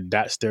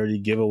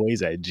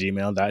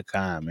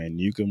horrorwithsir.sturdygiveaways@gmail.com.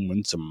 And you can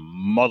win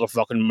some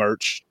motherfucking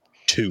merch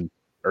too.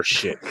 Or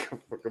shit.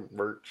 Fucking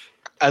merch.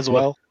 As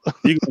well.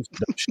 You can win some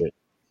dope shit.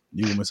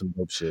 You can win some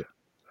dope shit.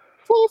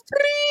 For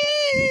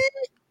free!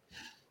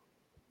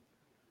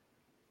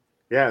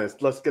 Yeah,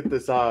 let's get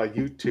this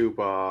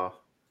YouTube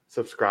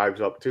subscribes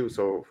up too,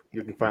 so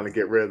you can finally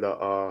get rid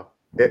of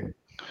the it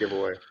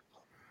giveaway.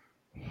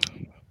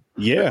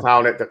 Yeah.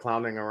 The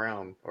clowning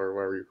around, or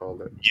whatever you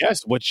called it.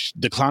 Yes, which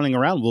the clowning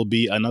around will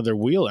be another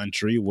wheel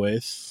entry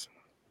with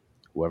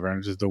whoever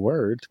enters the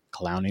word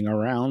clowning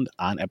around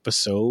on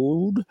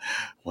episode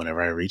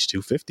whenever I reach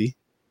 250.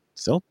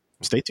 So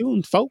stay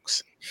tuned,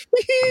 folks.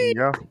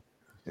 Yeah.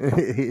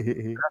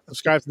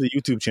 Subscribe to the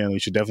YouTube channel. You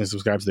should definitely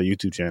subscribe to the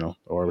YouTube channel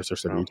or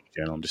research the YouTube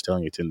channel. I'm just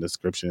telling you, it's in the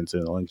description, it's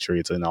in the link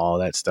tree, it's in all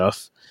that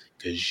stuff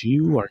because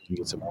you are going to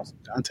get some awesome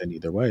content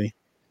either way.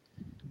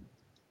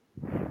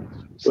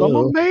 Some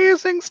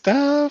amazing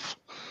stuff.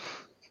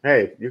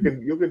 Hey, you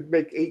can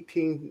make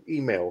 18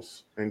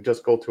 emails and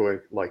just go to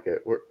it like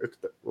it. We'll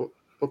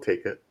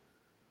take it.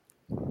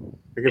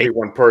 It could be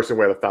one person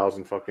with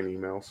 1,000 fucking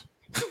emails.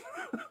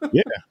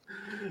 Yeah,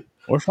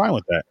 we're fine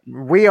with that.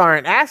 We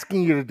aren't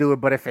asking you to do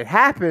it, but if it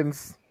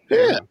happens,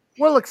 Yeah,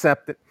 we'll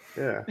accept it.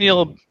 Yeah,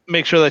 You'll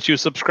make sure that you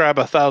subscribe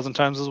 1,000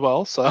 times as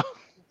well. So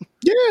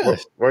yeah.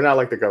 we're not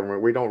like the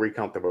government. We don't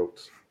recount the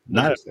votes.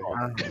 Not at all.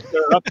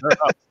 They're up. They're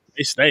up.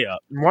 They stay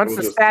up. Once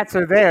the stats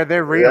are there,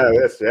 they're real.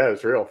 Yeah,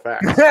 it's real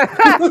facts.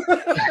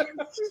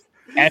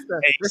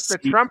 It's the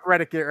Trump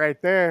Reddit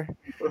right there.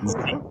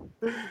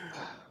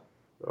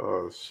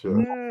 Oh shit!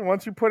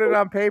 Once you put it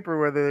on paper,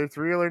 whether it's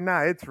real or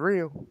not, it's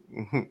real.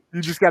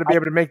 You just got to be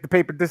able to make the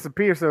paper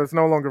disappear so it's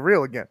no longer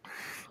real again.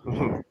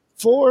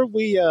 Before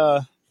we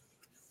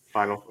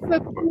Final.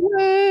 step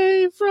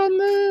away from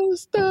the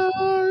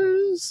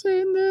stars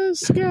in the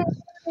sky,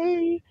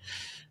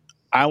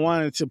 I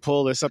wanted to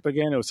pull this up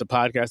again. It was a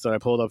podcast that I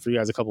pulled up for you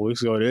guys a couple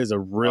weeks ago. It is a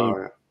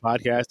really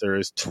podcast. There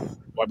is,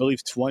 I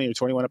believe, 20 or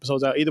 21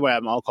 episodes out. Either way,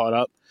 I'm all caught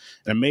up.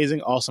 An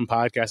amazing, awesome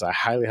podcast. I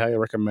highly, highly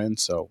recommend.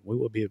 So we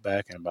will be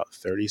back in about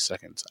 30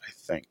 seconds, I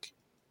think.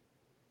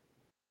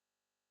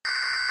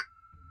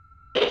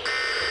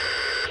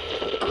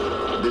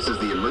 This is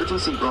the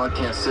emergency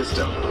broadcast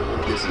system.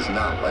 This is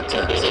not a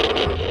test.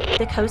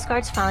 The Coast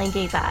Guard's finally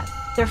gave up.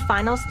 Their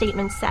final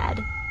statement said,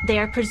 they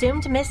are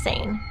presumed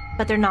missing,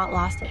 but they're not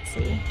lost at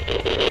sea.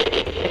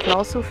 I can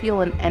also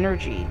feel an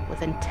energy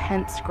with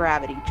intense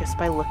gravity just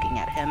by looking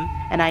at him,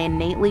 and I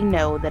innately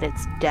know that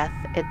it's death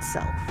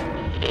itself.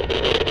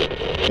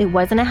 It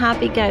wasn't a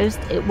happy ghost.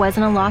 It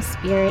wasn't a lost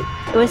spirit.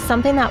 It was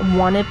something that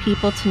wanted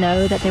people to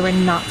know that they were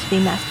not to be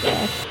messed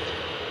with.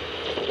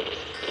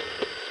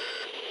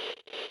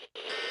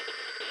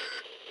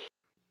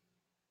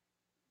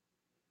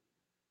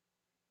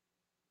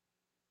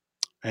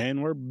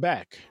 And we're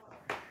back.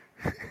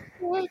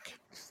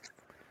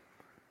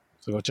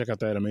 So go check out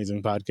that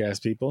amazing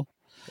podcast, people.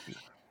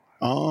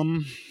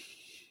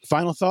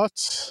 Final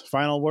thoughts,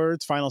 final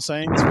words, final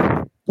sayings.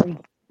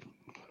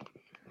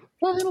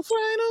 Final.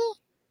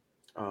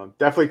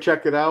 Definitely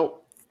check it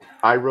out.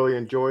 I really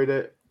enjoyed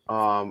it.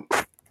 I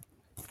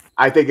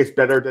think it's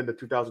better than the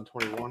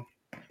 2021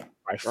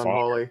 By far.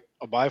 Unholy.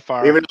 by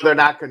far, Even though they're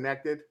not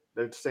connected,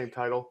 they're the same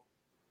title.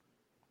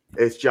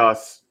 It's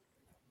just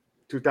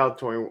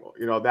 2020.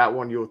 You know, that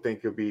one you'll think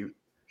it'll be.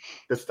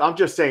 I'm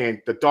just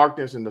saying the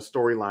darkness and the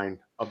storyline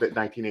of it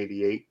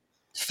 1988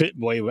 fit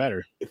way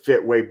better. It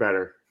fit way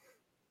better.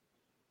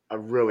 I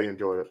really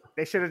enjoyed it.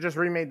 They should have just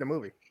remade the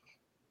movie.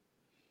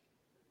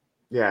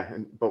 Yeah,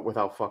 but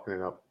without fucking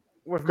it up.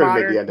 With Could've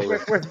made modern, the ending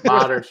with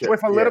modern shit.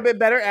 with a little bit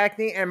better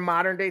acting and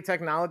modern day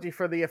technology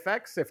for the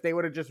effects. If they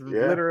would have just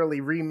Yeah. literally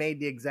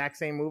remade the exact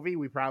same movie,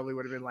 we probably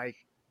would have been like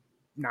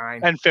 9.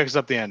 and fix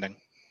up the ending.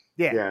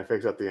 Yeah,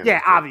 fix up the ending.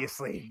 Yeah,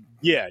 obviously.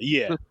 Yeah.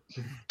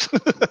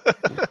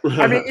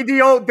 I mean,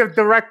 the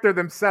director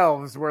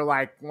themselves were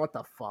like, "What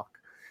the fuck?"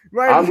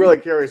 Right? I'm really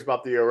curious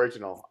about the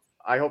original.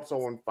 I hope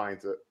someone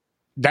finds it.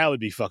 That would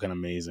be fucking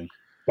amazing.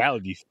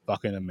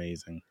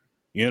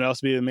 You know what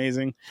else would be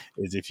amazing?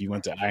 Is if you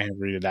went to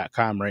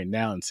ihemperita.com right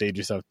now and saved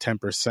yourself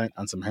 10%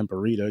 on some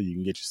Hemperita. You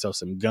can get yourself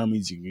some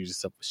gummies. You can get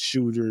yourself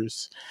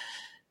shooters.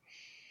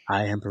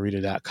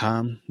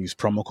 ihemperita.com. Use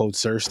promo code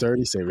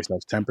SIR30. Save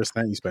yourself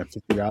 10%. You spend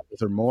 $50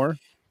 or more.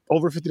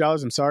 Over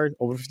 $50, I'm sorry.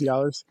 Over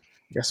 $50.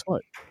 Guess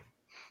what?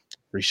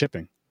 Free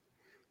shipping.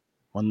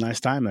 One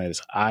last time, that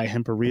is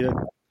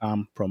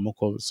ihemperita.com. Promo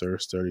code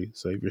SIR30.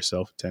 Save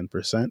yourself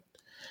 10%.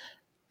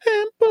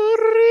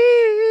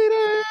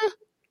 Hemperita.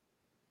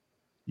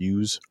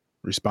 Use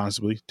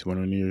responsibly,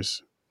 21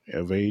 years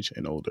of age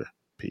and older.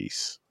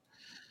 Peace.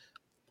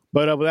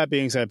 But with that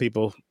being said,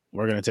 people,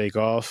 we're going to take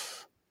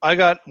off. I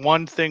got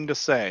one thing to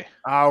say.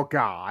 Oh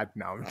God,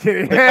 no, I'm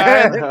kidding.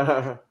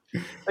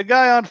 The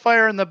guy on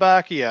fire in the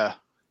back of you.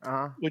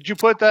 Uh-huh. Would you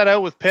put that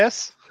out with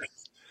piss?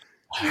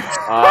 There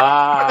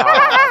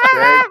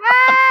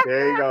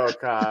you go,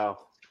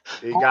 Kyle.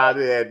 You got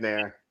it in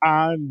there.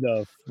 On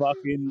the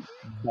fucking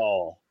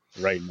ball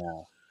right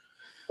now.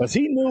 Because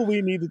he knew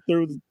we needed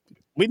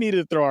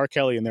to throw R.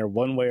 Kelly in there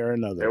one way or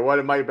another.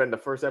 It might have been the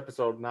first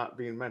episode not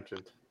being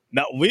mentioned.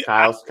 No,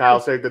 Kyle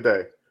saved the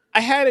day.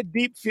 I had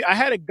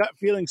a gut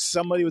feeling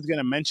somebody was going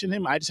to mention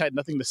him. I just had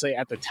nothing to say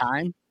at the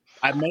time.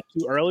 I meant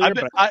to earlier,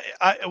 but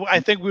I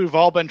think we've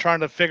all been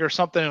trying to figure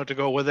something out to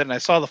go with it, and I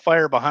saw the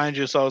fire behind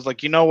you, so I was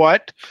like, you know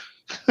what?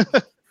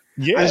 yeah,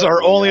 this is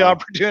our only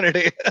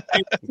opportunity.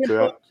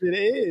 It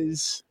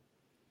is.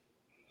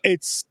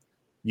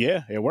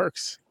 It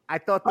works. I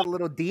thought the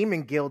little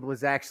demon guild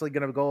was actually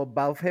going to go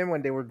above him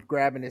when they were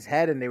grabbing his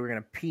head and they were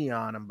going to pee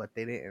on him, but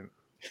they didn't.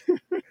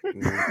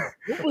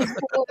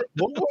 What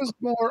was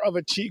more of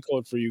a cheat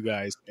code for you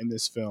guys in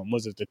this film?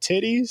 Was it the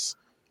titties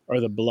or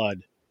the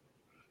blood?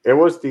 It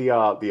was the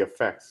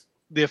effects.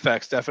 The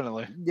effects,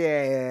 definitely.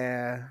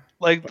 Yeah.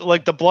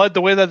 Like the blood,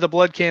 the way that the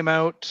blood came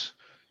out,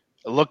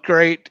 it looked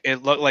great.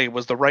 It looked like it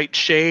was the right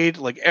shade,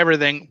 like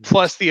everything.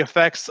 Plus the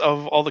effects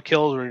of all the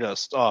kills were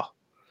just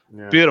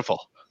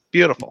beautiful.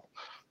 Beautiful.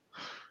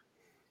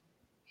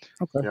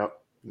 Okay. Yep.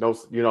 No,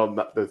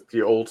 not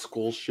the old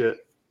school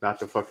shit, not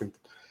the fucking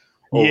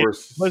over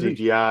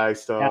CGI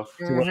stuff.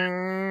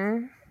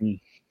 Mm-hmm.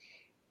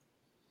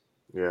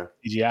 Yeah.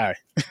 CGI.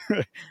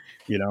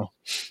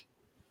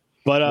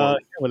 But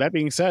with that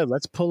being said,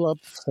 let's pull up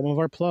some of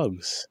our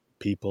plugs,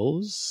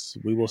 peoples.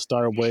 We will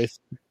start with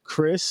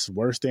Chris,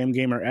 worst damn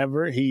gamer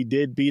ever. He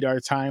did beat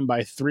our time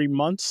by 3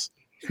 months.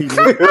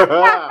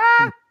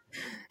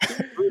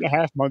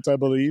 3.5 months, I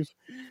believe.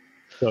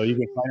 So you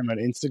can find him on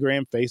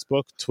Instagram,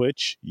 Facebook,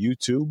 Twitch,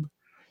 YouTube.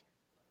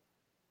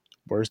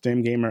 Worst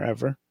damn gamer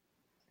ever.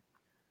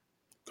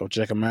 Go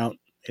check him out.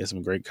 He has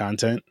some great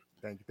content.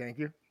 Thank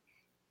you.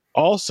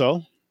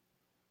 Also,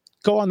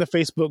 go on the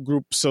Facebook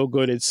group So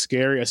Good It's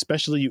Scary,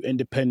 especially you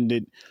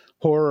independent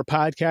horror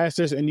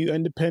podcasters and you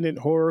independent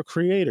horror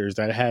creators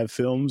that have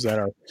films that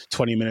are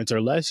 20 minutes or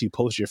less. You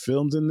post your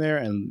films in there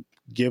and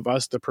give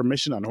us the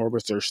permission on Horror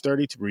Research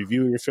 30 to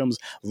review your films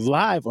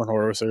live on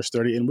Horror Research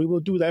 30, and we will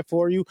do that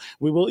for you.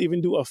 We will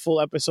even do a full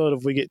episode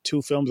if we get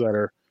 2 films that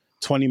are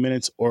 20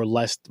 minutes or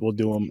less. We'll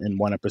do them in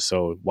one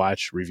episode.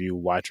 Watch,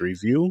 review.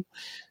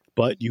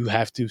 But you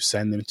have to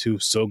send them to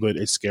So Good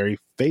It's Scary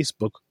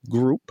Facebook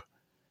group,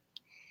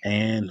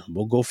 and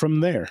we'll go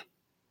from there.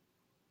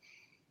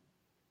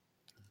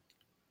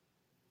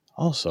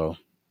 Also,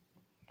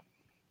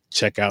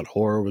 check out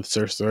Horror with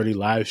Search 30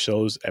 live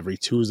shows every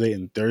Tuesday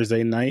and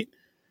Thursday night,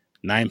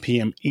 9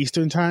 p.m.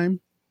 Eastern Time.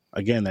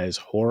 Again, that is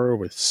Horror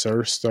with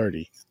Search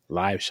 30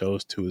 live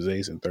shows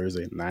Tuesdays and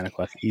Thursdays, 9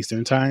 o'clock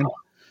Eastern Time.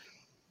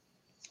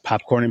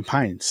 Popcorn and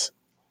Pints,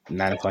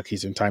 9 o'clock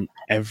Eastern Time,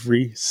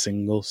 every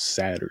single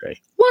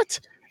Saturday. What?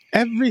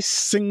 Every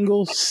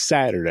single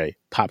Saturday,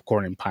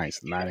 Popcorn and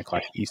Pints, 9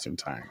 o'clock Eastern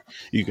Time.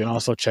 You can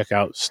also check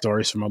out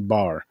Stories from a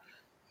Bar,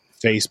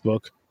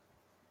 Facebook,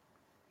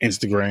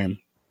 Instagram,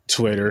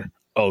 Twitter.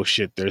 Oh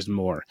shit, there's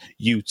more.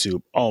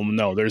 YouTube. Oh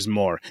no, there's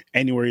more.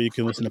 Anywhere you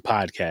can listen to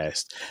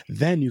podcasts.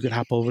 Then you can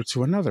hop over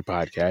to another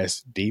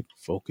podcast, Deep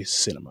Focus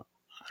Cinema,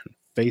 on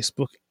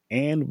Facebook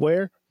and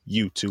where?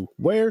 YouTube.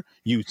 Where?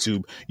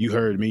 YouTube. You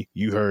heard me.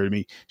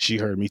 She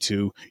heard me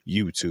too.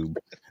 YouTube.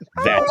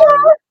 That's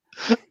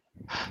right.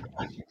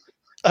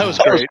 That was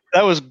great.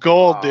 That was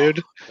gold,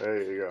 dude.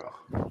 There you go.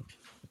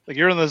 Like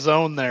you're in the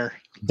zone there.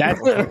 That's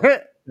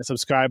the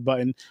subscribe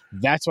button.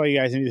 That's why you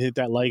guys need to hit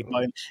that like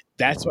button.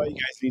 That's why you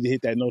guys need to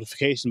hit that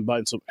notification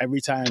button. So every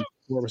time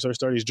Horror Research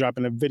 30 is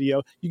dropping a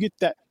video, you get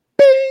that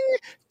bing.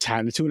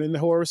 Time to tune in to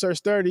Horror Research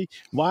 30.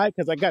 Why?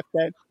 Because I got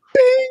that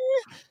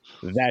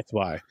bing. That's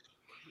why.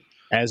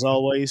 As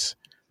always,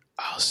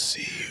 I'll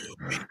see you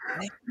in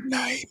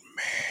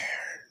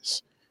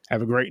nightmares.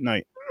 Have a great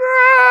night.